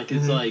what I mean? Like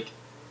it's like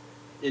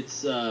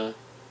it's, but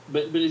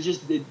it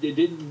just it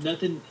didn't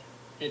nothing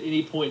at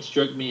any point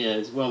struck me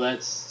as, well,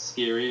 that's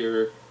scary,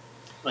 or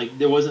like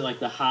there wasn't like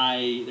the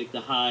high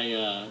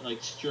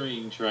like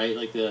strings, right?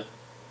 Like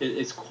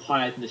it's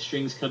quiet and the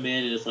strings come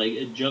in and it's like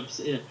it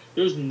jumps in.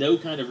 There was no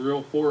kind of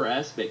real horror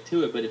aspect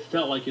to it, but it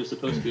felt like it was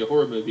supposed to be a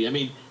horror movie. I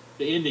mean,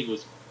 the ending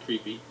was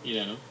creepy,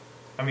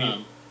 I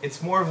mean,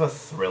 it's more of a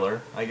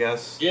thriller, I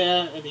guess.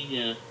 Yeah, I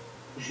mean,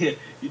 yeah.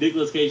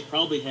 Nicolas Cage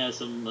probably has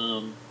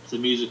some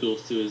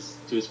musicals to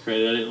his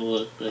credit. I didn't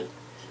look, but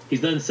he's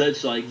done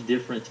such like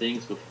different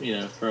things,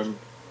 from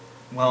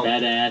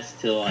Badass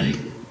to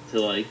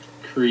like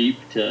Creep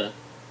to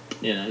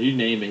you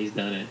name it, he's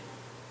done it.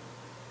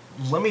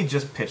 Let me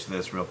just pitch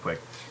this real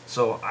quick.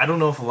 So, I don't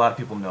know if a lot of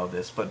people know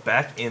this, but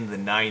back in the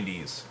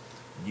 90s,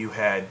 you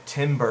had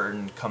Tim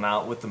Burton come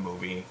out with the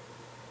movie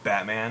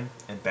Batman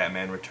and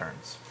Batman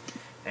Returns.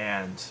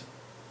 And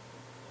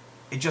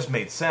it just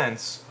made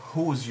sense.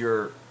 Who was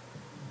your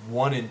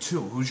 1 and 2?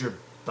 Who's your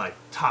like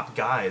top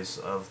guys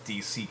of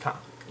DC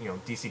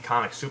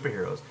comic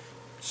superheroes?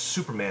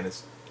 Superman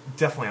is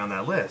definitely on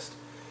that list.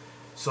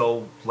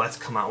 So, let's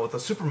come out with a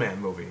Superman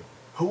movie.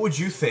 Who would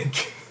you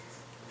think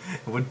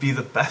would be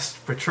the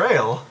best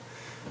portrayal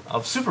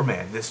of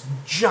Superman? This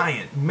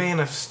giant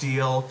Man of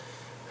Steel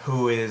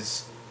who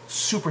is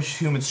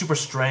superhuman, super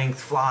strength,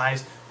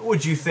 flies. Who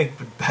would you think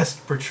would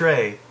best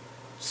portray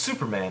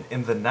Superman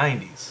in the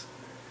 90s?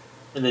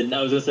 And then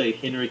I was going to say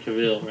Henry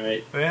Cavill,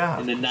 right? Yeah.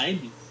 In the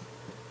 90s.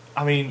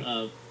 I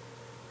mean...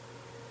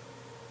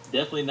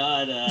 definitely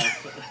not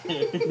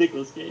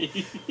Nicolas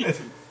Cage.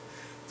 It's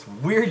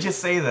weird you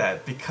say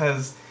that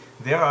because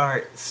there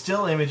are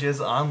still images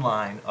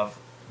online of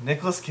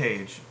Nicolas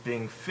Cage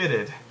being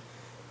fitted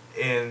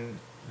in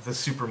the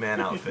Superman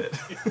outfit.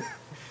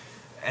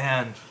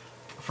 And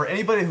for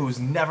anybody who's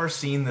never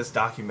seen this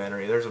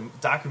documentary, there's a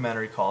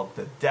documentary called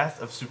The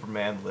Death of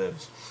Superman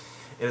Lives.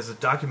 It is a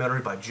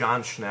documentary by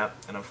Jon Schnepp,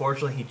 and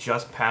unfortunately he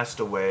just passed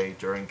away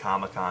during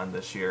Comic-Con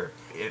this year.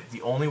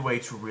 The only way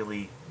to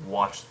really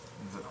watch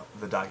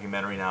the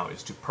documentary now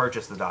is to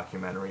purchase the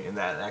documentary, and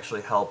that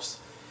actually helps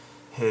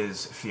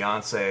his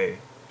fiancée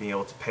being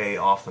able to pay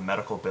off the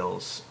medical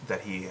bills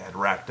that he had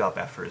racked up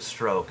after his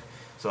stroke.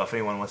 So if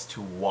anyone wants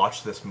to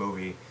watch this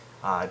movie,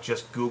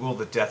 just Google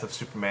The Death of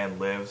Superman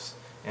Lives,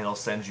 and it'll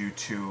send you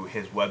to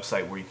his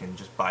website where you can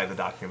just buy the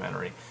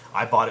documentary.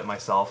 I bought it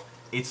myself.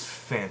 It's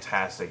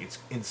fantastic. It's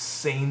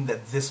insane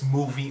that this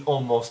movie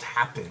almost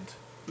happened.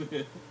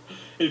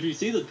 If you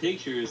see the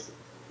pictures,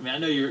 I mean, I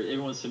know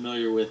everyone's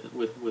familiar with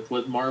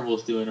what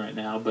Marvel's doing right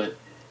now, but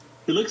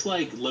he looks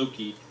like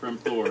Loki from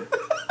Thor.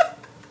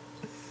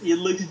 He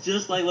looks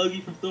just like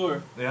Loki from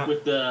Thor. Yeah.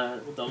 With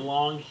the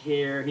long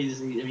hair. He's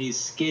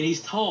skinny.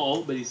 He's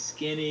tall, but he's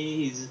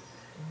skinny.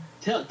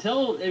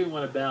 Tell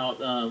everyone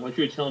about what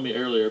you were telling me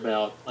earlier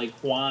about like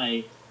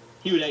why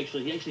he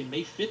actually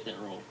may fit that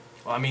role.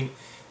 Well, I mean,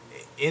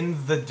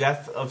 in The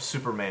Death of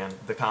Superman,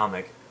 the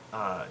comic,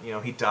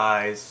 he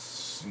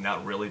dies,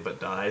 not really, but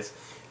dies,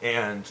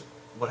 and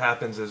what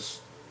happens is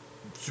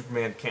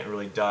Superman can't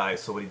really die,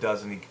 so what he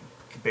does, and he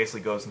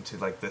basically goes into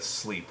like this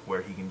sleep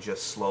where he can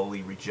just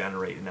slowly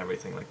regenerate and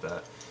everything like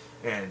that.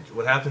 And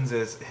what happens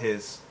is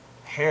his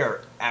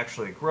hair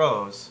actually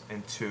grows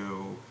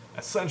into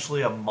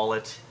essentially a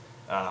mullet,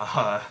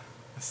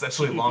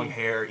 essentially long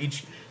hair.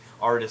 Each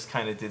artist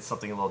kind of did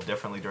something a little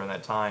differently during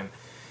that time,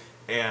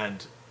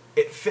 and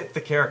it fit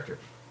the character.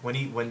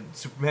 When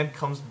Superman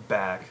comes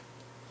back,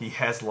 he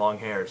has long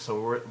hair.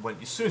 So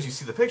as soon as you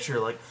see the picture,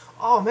 you're like,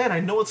 oh man, I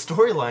know what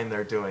storyline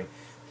they're doing.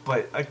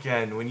 But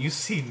again, when you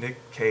see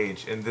Nick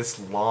Cage in this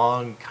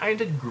long,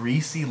 kind of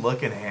greasy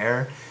looking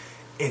hair,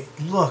 it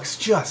looks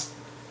just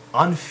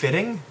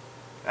unfitting,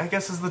 I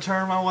guess is the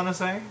term I want to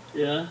say.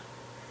 Yeah.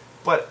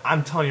 But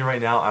I'm telling you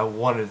right now, I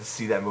wanted to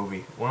see that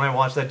movie. When I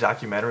watched that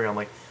documentary, I'm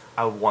like,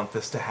 I want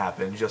this to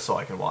happen just so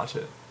I can watch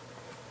it.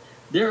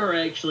 There are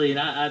actually, and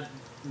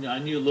I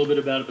knew a little bit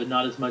about it, but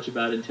not as much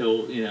about it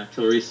until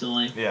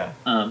recently. Yeah.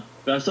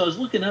 But so I was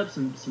looking up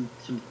some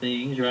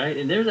things, right?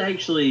 And there's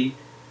actually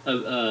I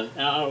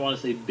don't want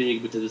to say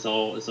big because it's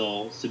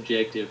all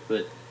subjective,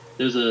 but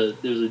there's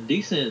a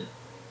decent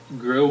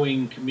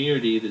growing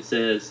community that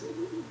says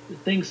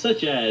things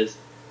such as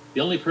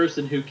the only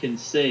person who can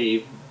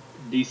save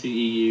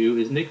DCEU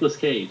is Nicolas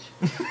Cage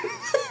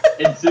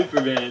and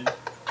Superman.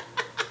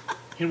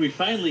 Can we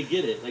finally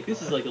get it? Like,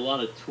 this is like a lot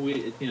of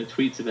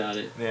tweets about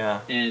it.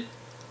 Yeah. And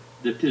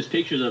there's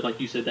pictures of, like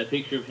you said, that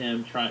picture of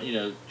him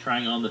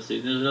trying on the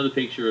suit. There's another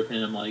picture of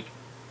him like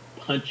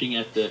punching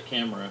at the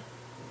camera,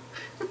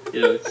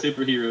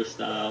 superhero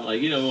style.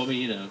 Like,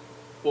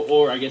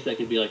 or I guess that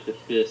could be like the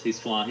fist. He's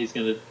flying. He's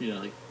gonna,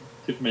 like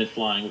Superman's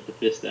flying with the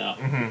fist out.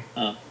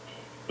 Mm-hmm.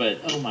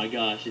 But oh my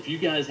gosh, if you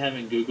guys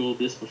haven't Googled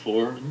this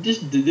before,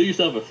 just do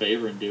yourself a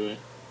favor and do it.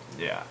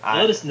 Yeah.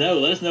 Let us know.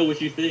 Let us know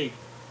what you think.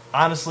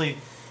 Honestly,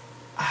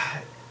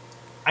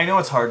 I know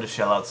it's hard to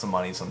shell out some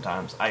money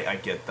sometimes. I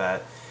get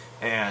that.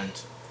 And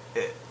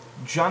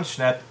Jon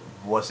Schnepp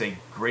was a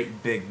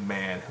great big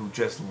man who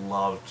just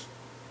loved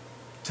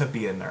to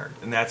be a nerd.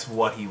 And that's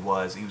what he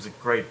was. He was a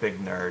great big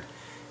nerd.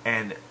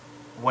 And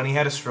when he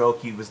had a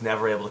stroke, he was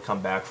never able to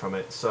come back from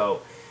it.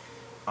 So,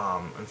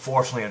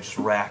 unfortunately, I just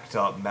racked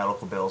up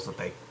medical bills that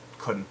they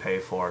couldn't pay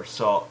for.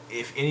 So,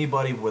 if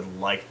anybody would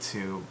like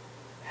to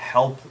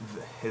help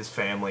his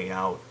family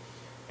out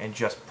and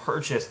just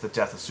purchase The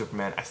Death of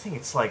Superman, I think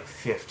it's like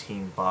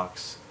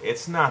 $15.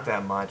 It's not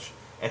that much.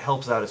 It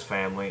helps out his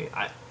family.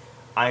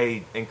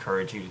 I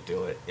encourage you to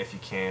do it. If you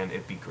can,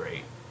 it'd be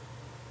great.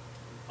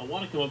 I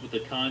want to come up with a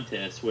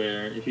contest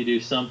where if you do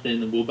something,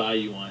 then we'll buy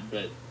you one.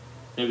 But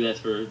maybe that's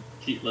for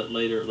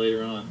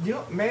later on.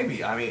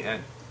 Maybe. I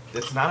mean,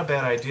 it's not a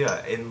bad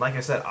idea. And like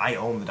I said, I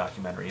own the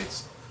documentary.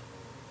 It's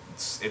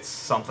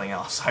something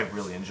else. I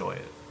really enjoy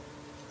it.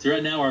 So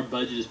right now our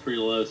budget is pretty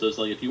low, so it's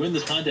like if you win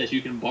this contest,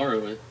 you can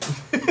borrow it.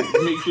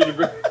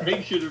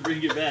 make sure to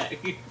bring it back.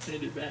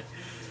 Send it back.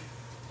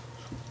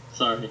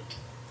 Sorry.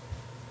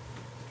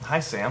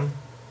 Hi, Sam.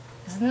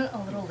 Isn't it a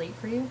little late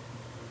for you?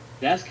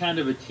 That's kind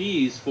of a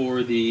tease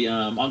for the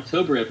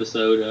October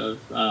episode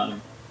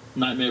of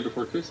Nightmare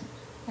Before Christmas.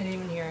 I didn't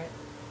even hear it.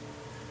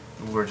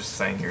 We're just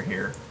saying you're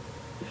here.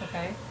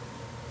 Okay.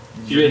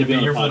 You're going to be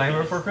here for the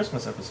Nightmare Before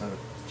Christmas episode.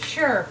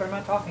 Sure, but I'm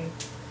not talking.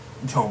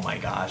 Oh my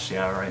gosh,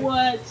 yeah, right.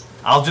 What?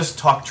 I'll just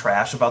talk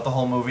trash about the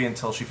whole movie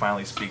until she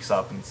finally speaks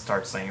up and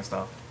starts saying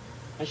stuff.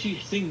 Has she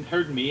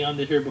heard me on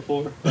here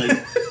before? Like,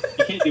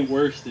 you can't do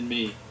worse than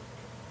me.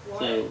 What?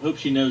 So, hope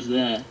she knows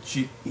that.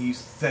 You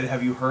said,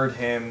 have you heard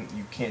him?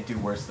 You can't do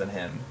worse than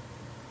him.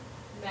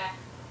 Nah.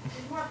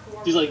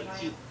 She's like,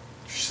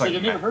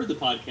 I've never heard the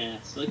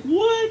podcast. Like,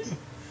 what?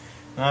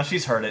 No,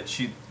 she's heard it.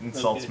 She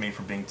insults me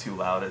for being too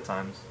loud at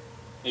times.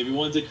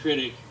 Everyone's a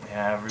critic.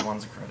 Yeah,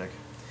 everyone's a critic.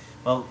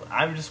 Well,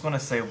 I'm just going to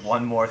say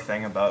one more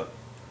thing about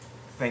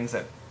things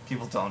that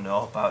people don't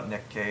know about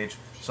Nick Cage.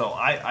 So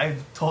I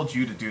told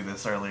you to do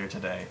this earlier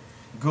today.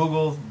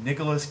 Google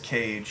Nicolas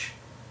Cage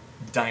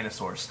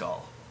dinosaur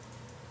skull.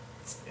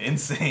 It's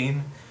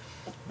insane.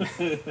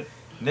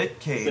 Nick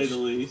Cage, to say the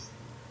least.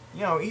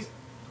 You know,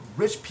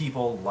 rich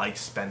people like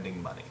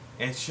spending money.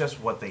 It's just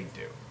what they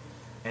do.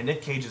 And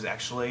Nick Cage is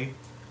actually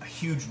a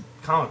huge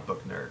comic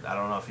book nerd. I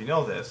don't know if you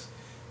know this,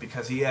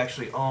 because he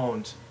actually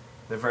owned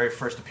the very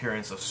first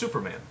appearance of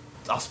Superman.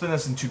 I'll spin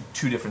this into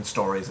two different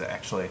stories,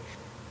 actually.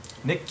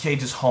 Nick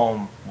Cage's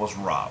home was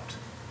robbed,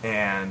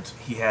 and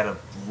he had a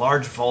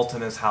large vault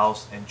in his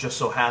house, and just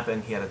so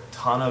happened he had a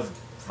ton of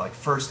like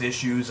first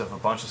issues of a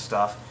bunch of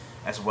stuff,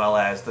 as well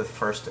as the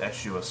first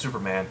issue of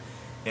Superman,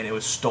 and it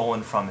was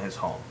stolen from his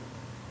home.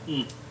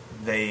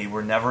 They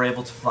were never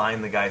able to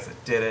find the guys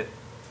that did it.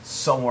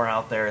 Somewhere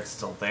out there, it's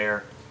still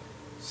there.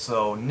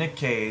 So Nick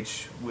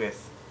Cage,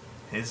 with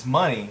his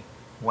money,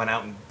 went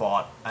out and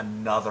bought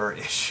another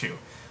issue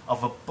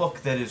of a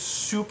book that is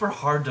super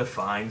hard to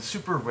find,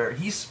 super rare.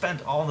 He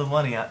spent all the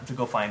money to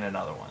go find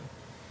another one.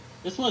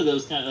 It's one of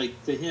those kind of,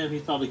 like, to him,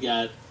 he's probably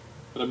got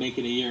what I'm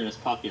making a year in his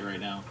pocket right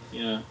now.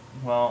 You know?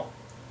 Well,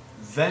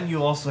 then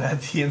you also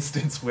had the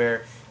instance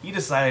where he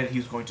decided he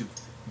was going to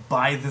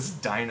buy this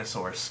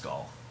dinosaur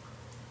skull.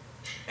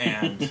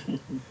 And,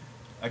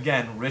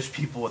 again, rich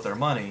people with their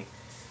money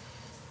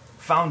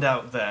found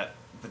out that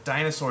the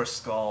dinosaur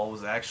skull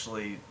was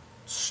actually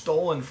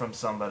stolen from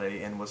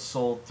somebody and was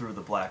sold through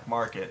the black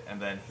market,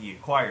 and then he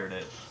acquired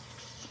it.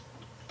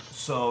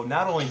 So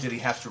not only did he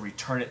have to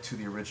return it to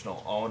the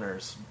original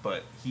owners,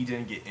 but he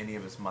didn't get any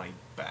of his money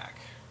back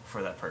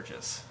for that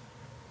purchase.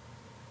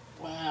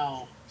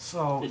 Wow.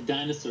 So the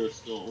dinosaur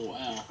skull.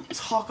 Wow.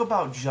 Talk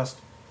about just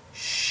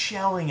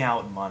shelling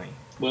out money.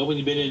 Well, when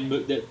you've been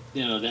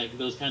in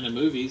those kind of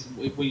movies,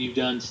 when you've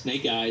done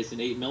Snake Eyes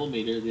and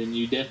 8mm, then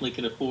you definitely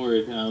can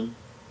afford,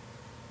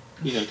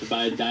 to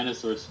buy a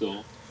dinosaur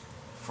skull.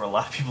 For a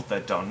lot of people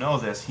that don't know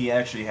this, he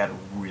actually had a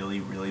really,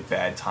 really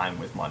bad time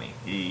with money.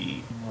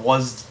 He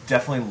was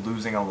definitely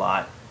losing a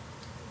lot,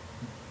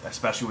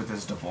 especially with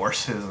his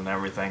divorces and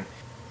everything.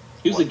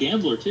 He was a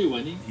gambler too,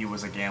 wasn't he? He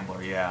was a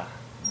gambler, yeah.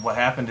 What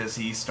happened is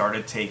he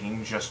started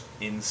taking just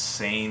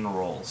insane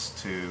roles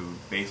to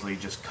basically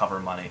just cover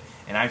money.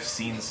 And I've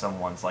seen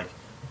some ones, like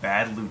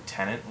Bad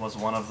Lieutenant was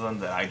one of them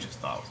that I just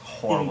thought was a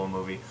horrible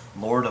movie.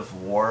 Lord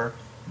of War,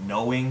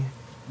 Knowing.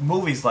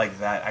 Movies like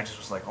that, I just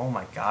was like, oh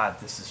my god,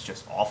 this is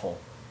just awful.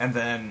 And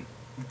then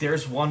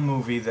there's one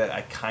movie that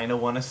I kind of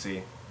want to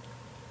see.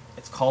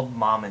 It's called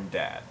Mom and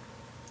Dad.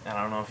 And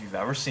I don't know if you've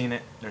ever seen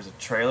it. There's a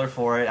trailer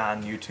for it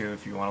on YouTube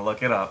if you want to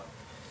look it up.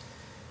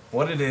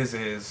 What it is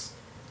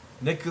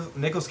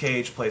Nicolas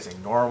Cage plays a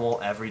normal,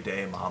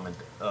 everyday mom and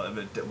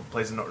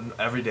plays an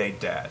everyday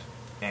dad.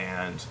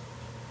 And,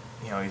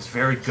 he's a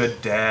very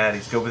good dad.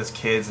 He's good with his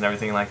kids and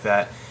everything like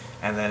that.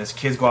 And then his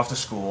kids go off to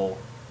school,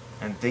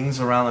 and things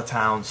around the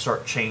town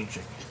start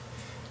changing.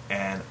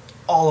 And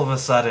all of a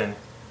sudden,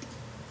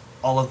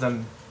 all of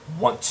them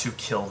want to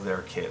kill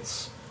their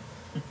kids.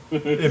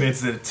 And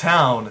it's a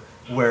town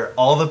where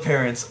all the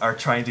parents are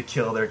trying to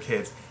kill their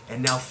kids.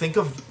 And now think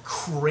of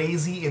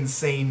crazy,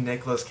 insane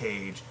Nicolas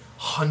Cage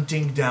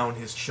hunting down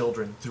his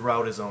children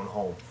throughout his own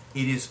home.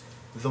 It is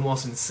the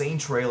most insane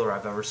trailer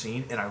I've ever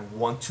seen, and I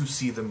want to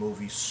see the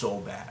movie so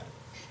bad.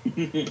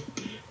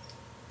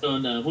 So,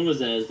 when was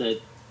that? Is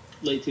that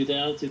late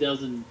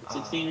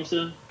 2016 or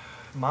so?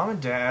 Mom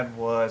and Dad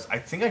was, I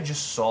think I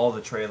just saw the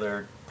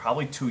trailer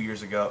probably 2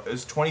 years ago. It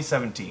was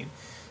 2017.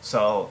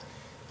 So,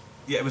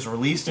 yeah, it was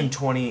released in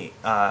January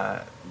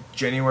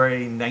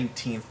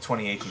 19th,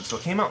 2018. So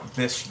it came out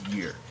this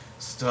year.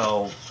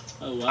 So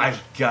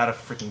I've got to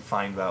freaking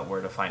find out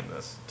where to find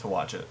this to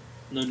watch it.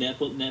 No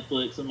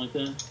Netflix, something like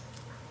that?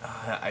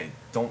 I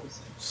don't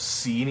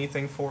see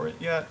anything for it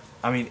yet.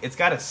 I mean, it's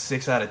got a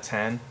 6 out of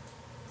 10.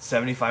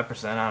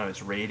 75% on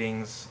its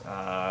ratings.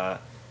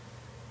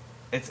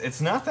 It's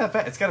not that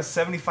bad. It's got a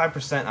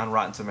 75% on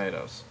Rotten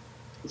Tomatoes.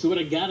 So what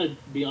I gotta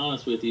be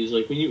honest with you is,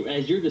 like,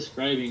 as you're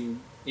describing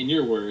in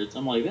your words,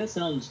 I'm like, that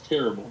sounds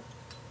terrible.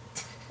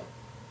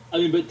 I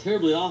mean, but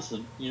terribly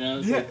awesome.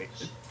 It's like,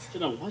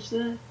 should I watch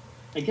that?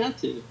 I got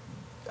to.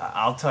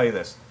 I'll tell you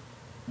this: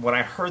 when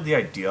I heard the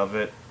idea of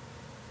it,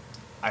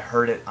 I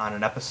heard it on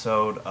an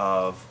episode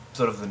of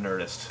The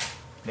Nerdist.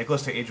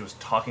 Nicolas Cage was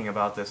talking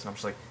about this, and I'm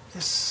just like,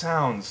 this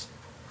sounds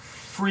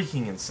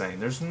freaking insane.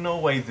 There's no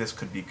way this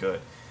could be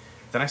good.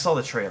 Then I saw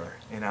the trailer,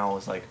 and I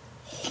was like,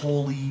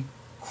 holy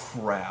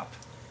crap.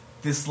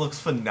 This looks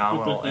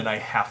phenomenal, and I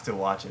have to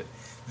watch it.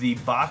 The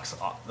box,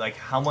 like,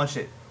 how much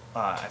it,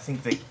 I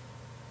think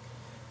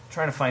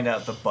trying to find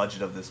out the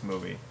budget of this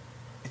movie.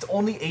 It's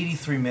only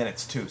 83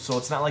 minutes, too, so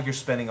it's not like you're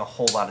spending a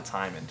whole lot of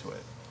time into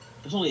it.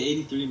 It's only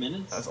 83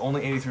 minutes? It's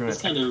only 83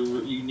 minutes. That's kind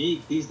of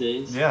unique these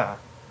days. Yeah.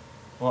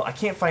 Well, I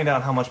can't find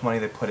out how much money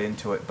they put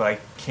into it, but I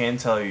can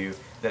tell you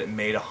that it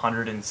made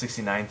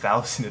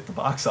 $169,000 at the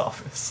box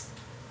office.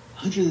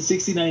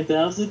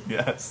 $169,000?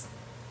 Yes.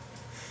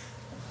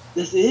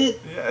 That's it?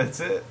 Yeah, that's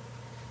it.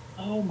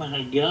 Oh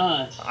my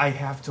gosh. I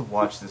have to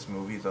watch this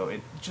movie, though.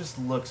 It just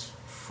looks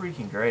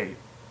freaking great.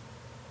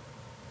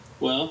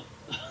 Well,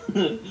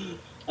 I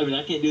mean,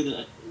 I can't do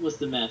the... What's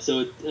the math?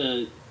 So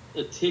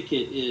a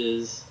ticket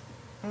is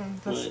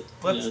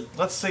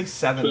Let's say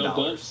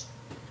 $7.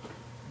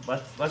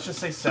 Let's just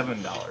say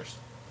 $7.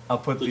 I'll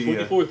put the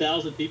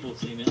 24,000 people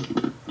seen it.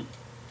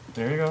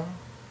 There you go.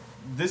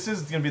 This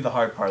is going to be the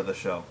hard part of the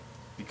show.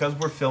 Because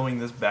we're filming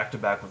this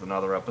back-to-back with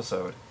another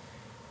episode,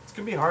 it's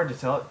going to be hard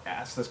to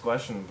ask this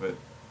question, but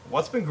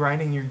what's been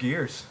grinding your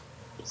gears?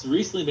 What's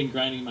recently been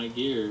grinding my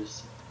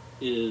gears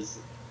is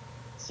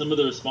some of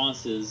the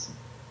responses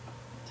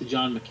to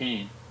John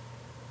McCain.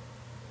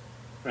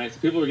 Right, so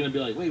people are going to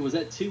be like, wait, was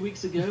that 2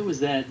 weeks ago?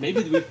 Was that,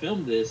 maybe we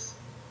filmed this?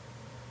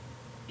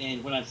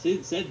 And when I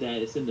said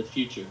that, it's in the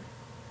future.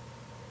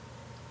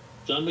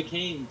 John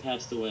McCain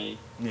passed away.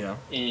 Yeah.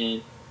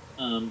 And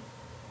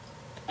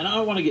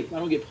I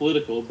don't get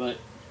political, but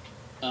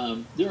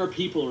there are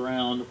people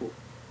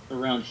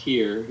around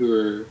here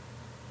who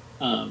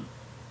are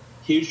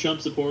huge Trump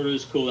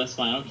supporters. Cool, that's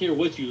fine. I don't care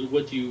what you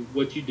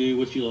do,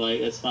 what you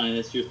like. That's fine.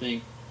 That's your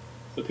thing.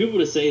 But people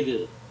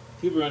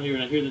around here,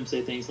 when I hear them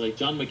say things like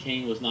John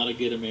McCain was not a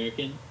good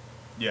American,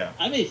 yeah,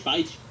 I may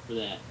fight you for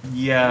that.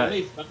 Yeah, I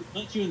may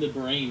punch you in the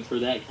brain for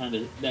that kind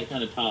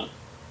of talk.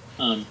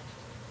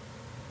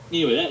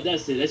 Anyway,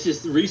 that's it. That's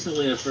just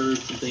recently I've heard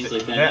some things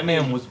like that. That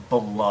man was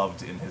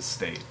beloved in his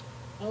state.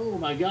 Oh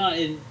my God!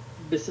 And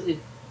the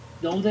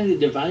only thing that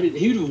divided,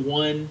 he would have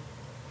won.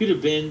 He'd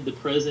have been the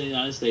president of the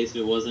United States if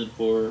it wasn't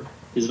for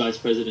his vice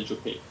presidential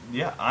pick.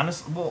 Yeah,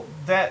 honestly, well,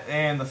 that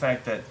and the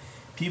fact that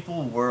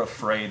people were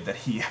afraid that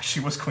he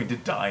actually was going to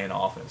die in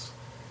office.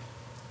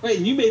 Right,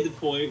 and you made the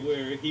point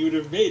where he would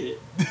have made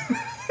it.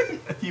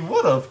 He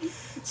would have.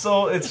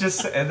 So it's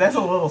just, and that's a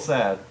little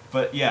sad.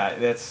 But yeah,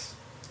 that's...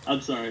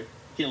 I'm sorry.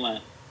 Can't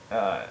laugh.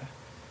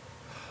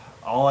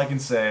 All I can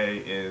say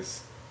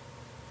is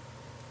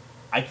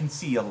I can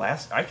see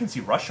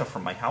Russia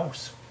from my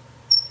house.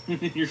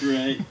 You're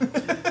right.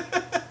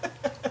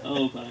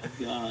 Oh my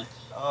gosh.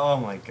 Oh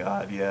my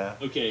God, yeah.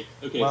 Okay,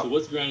 well, so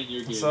what's grinding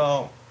your gears?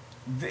 So,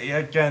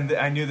 again,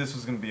 I knew this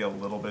was going to be a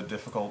little bit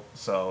difficult,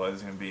 so it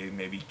was going to be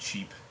maybe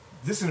cheap.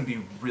 This is going to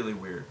be really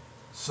weird.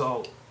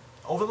 So,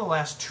 over the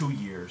last 2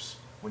 years,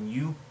 when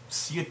you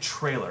see a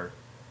trailer,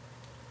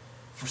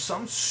 for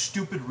some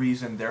stupid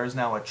reason, there is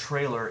now a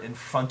trailer in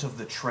front of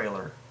the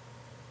trailer.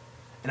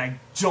 And I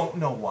don't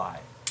know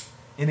why.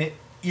 And it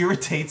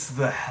irritates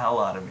the hell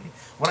out of me.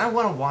 When I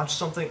want to watch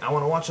something, I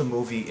want to watch a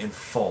movie in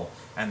full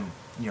and,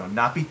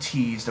 not be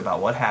teased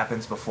about what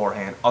happens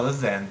beforehand other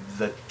than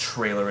the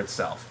trailer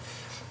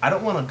itself. I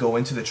don't want to go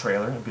into the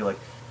trailer and be like,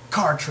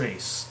 car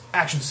chase,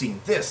 action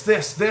scene, this.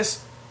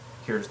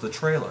 Here's the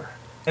trailer.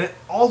 And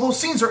all those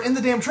scenes are in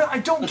the damn trailer. I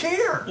don't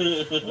care.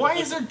 Why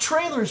is there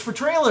trailers for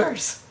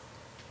trailers?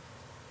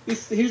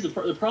 Here's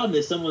the problem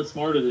is someone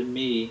smarter than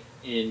me,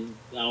 and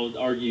I would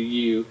argue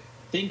you,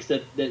 thinks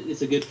that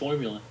it's a good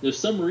formula. There's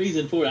some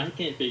reason for it. I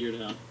can't figure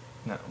it out.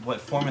 No,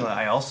 what formula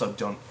I also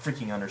don't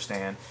freaking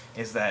understand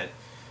is that,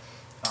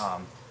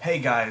 hey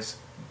guys,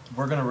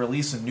 we're going to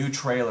release a new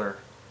trailer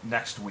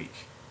next week.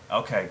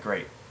 Okay,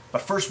 great.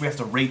 But first we have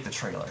to rate the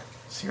trailer.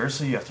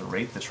 Seriously, you have to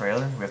rate the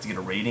trailer? We have to get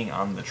a rating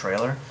on the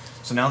trailer?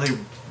 So now they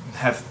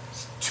have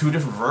two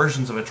different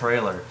versions of a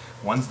trailer.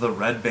 One's the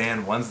red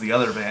band, one's the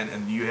other band,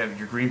 and you have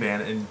your green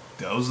band, and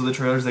those are the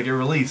trailers that get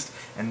released.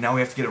 And now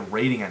we have to get a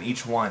rating on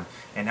each one.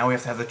 And now we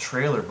have to have the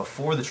trailer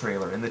before the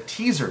trailer, and the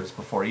teasers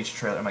before each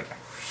trailer. I'm like, I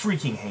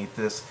freaking hate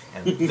this,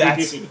 and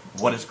that's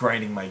what is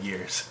grinding my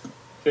gears.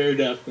 Fair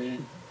enough,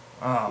 man.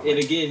 Oh, and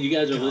again, you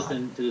guys are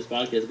listening to this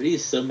podcast, but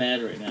he's so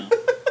mad right now.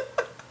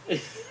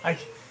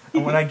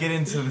 When I get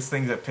into these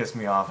things that piss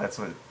me off,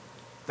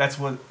 that's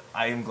what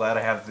I am glad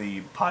I have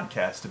the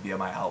podcast to be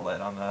my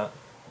outlet on that.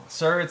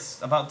 Sir, it's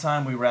about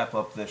time we wrap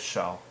up this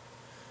show.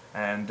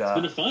 And it's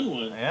been a fun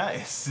one.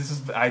 Yeah,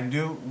 I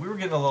knew we were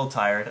getting a little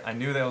tired. I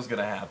knew that was going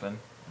to happen.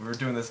 We were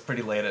doing this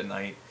pretty late at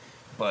night,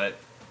 but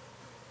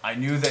I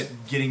knew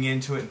that getting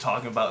into it and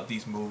talking about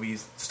these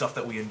movies, stuff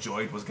that we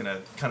enjoyed, was going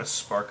to kind of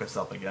spark us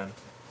up again.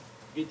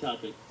 Good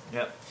topic.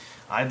 Yep.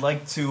 I'd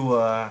like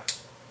to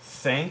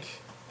thank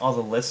all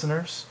the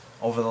listeners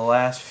over the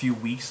last few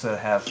weeks that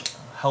have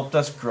helped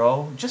us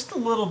grow just a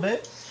little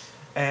bit.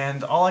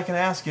 And all I can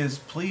ask is,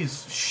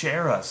 please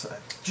share us.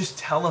 Just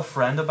tell a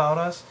friend about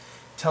us.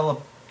 Tell a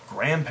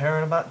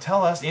grandparent about.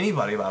 Tell us,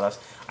 anybody about us.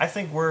 I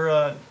think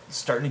we're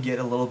starting to get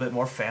a little bit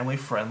more family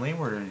friendly.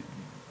 We're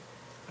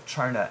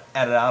trying to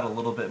edit out a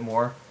little bit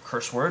more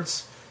curse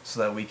words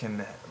so that we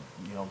can,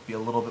 be a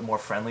little bit more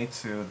friendly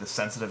to the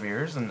sensitive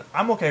ears, and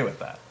I'm okay with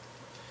that.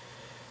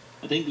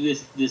 I think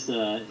this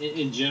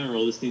in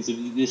general,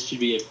 this should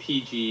be a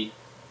PG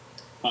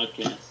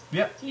podcast.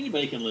 Yeah. So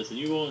anybody can listen.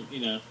 You won't,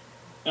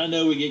 I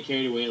know we get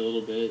carried away a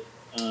little bit,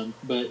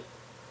 but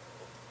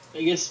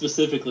I guess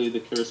specifically the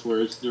curse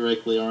words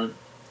directly aren't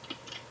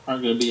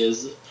going to be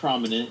as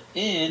prominent.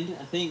 And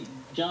I think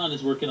John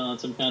is working on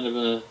some kind of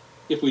a,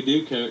 if we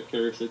do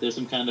curse, that there's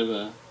some kind of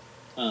a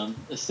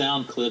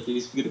sound clip that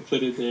he's going to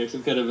put in there,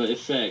 some kind of an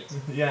effect.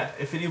 Yeah,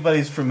 if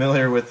anybody's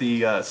familiar with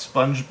the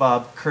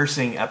SpongeBob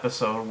cursing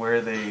episode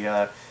where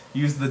they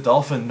use the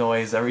dolphin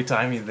noise every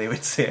time they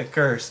would say a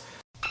curse,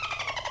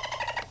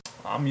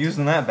 I'm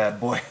using that bad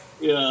boy.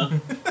 Yeah.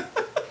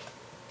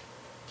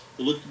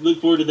 So look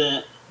forward to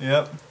that.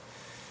 Yep.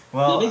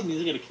 Well, that makes me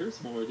think I gotta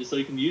curse more just so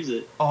you can use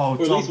it. Oh,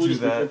 or at don't least we'll do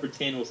just that.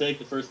 pretend we'll take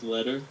the first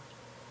letter,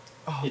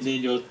 and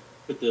then you'll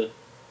put the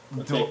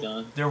effect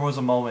on. There was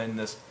a moment in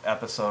this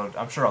episode.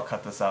 I'm sure I'll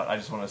cut this out. I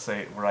just want to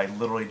say where I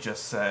literally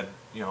just said,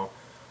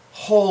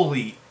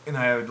 holy, and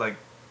I would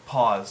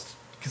paused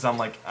because I'm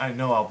like, I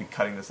know I'll be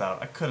cutting this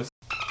out. I could have,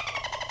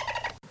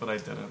 but I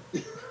didn't.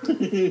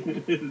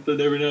 So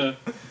never know.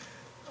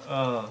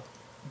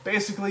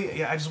 Basically,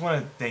 yeah, I just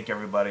want to thank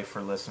everybody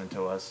for listening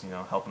to us,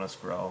 helping us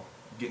grow,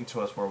 getting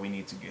to us where we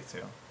need to get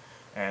to.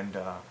 And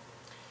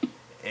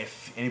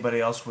if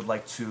anybody else would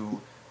like to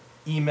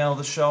email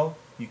the show,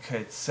 you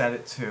could send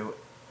it to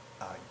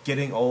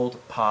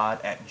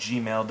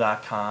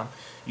gettingoldpod@gmail.com.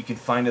 You can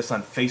find us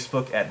on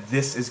Facebook at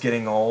This Is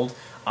Getting Old.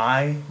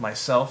 I,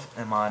 myself,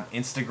 am on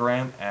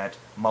Instagram at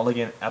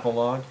Mulligan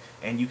Epilogue.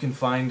 And you can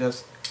find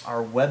us,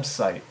 our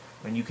website,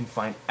 and you can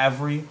find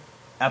every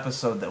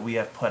episode that we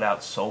have put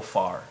out so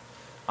far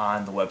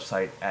on the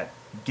website at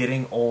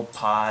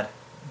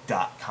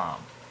gettingoldpod.com.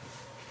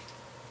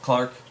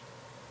 Clark,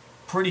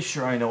 pretty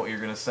sure I know what you're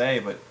going to say,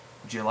 but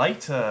would you like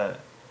to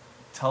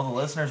tell the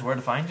listeners where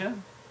to find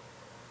you?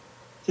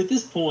 At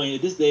this point,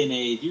 at this day and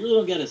age, you really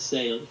don't got to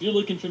say. If you're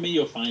looking for me,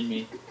 you'll find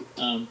me.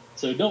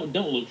 So don't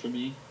look for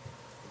me,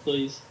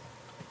 please.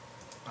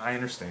 I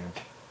understand.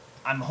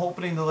 I'm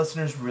hoping the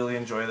listeners really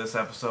enjoy this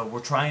episode. We're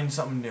trying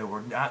something new.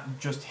 We're not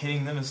just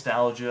hitting the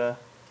nostalgia.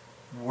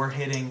 We're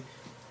hitting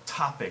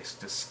topics,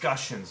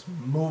 discussions,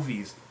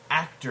 movies,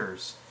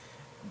 actors,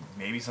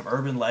 maybe some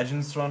urban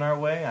legends thrown our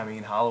way. I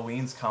mean,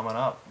 Halloween's coming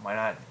up.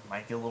 Might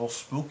get a little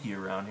spooky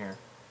around here.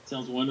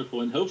 Sounds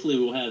wonderful, and hopefully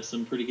we'll have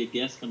some pretty good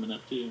guests coming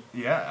up too.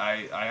 Yeah,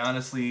 I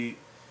honestly,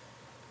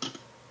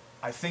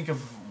 I think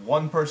of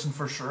one person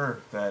for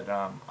sure that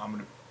I'm going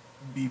to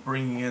be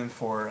bringing in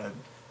for a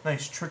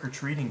nice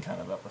trick-or-treating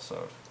kind of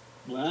episode.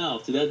 Wow,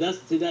 so that's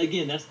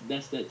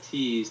that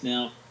tease.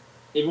 Now,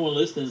 everyone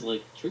listening is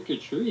like,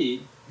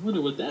 trick-or-treat? I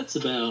wonder what that's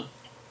about.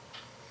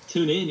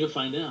 Tune in, you'll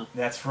find out.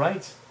 That's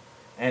right.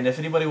 And if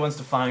anybody wants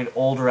to find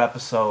older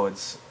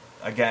episodes,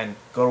 again,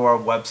 go to our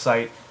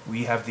website.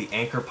 We have the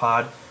Anchor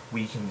Pod.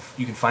 You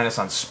can find us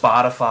on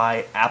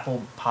Spotify,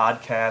 Apple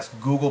Podcasts,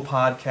 Google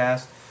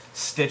Podcasts,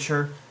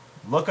 Stitcher.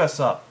 Look us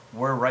up.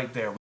 We're right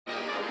there.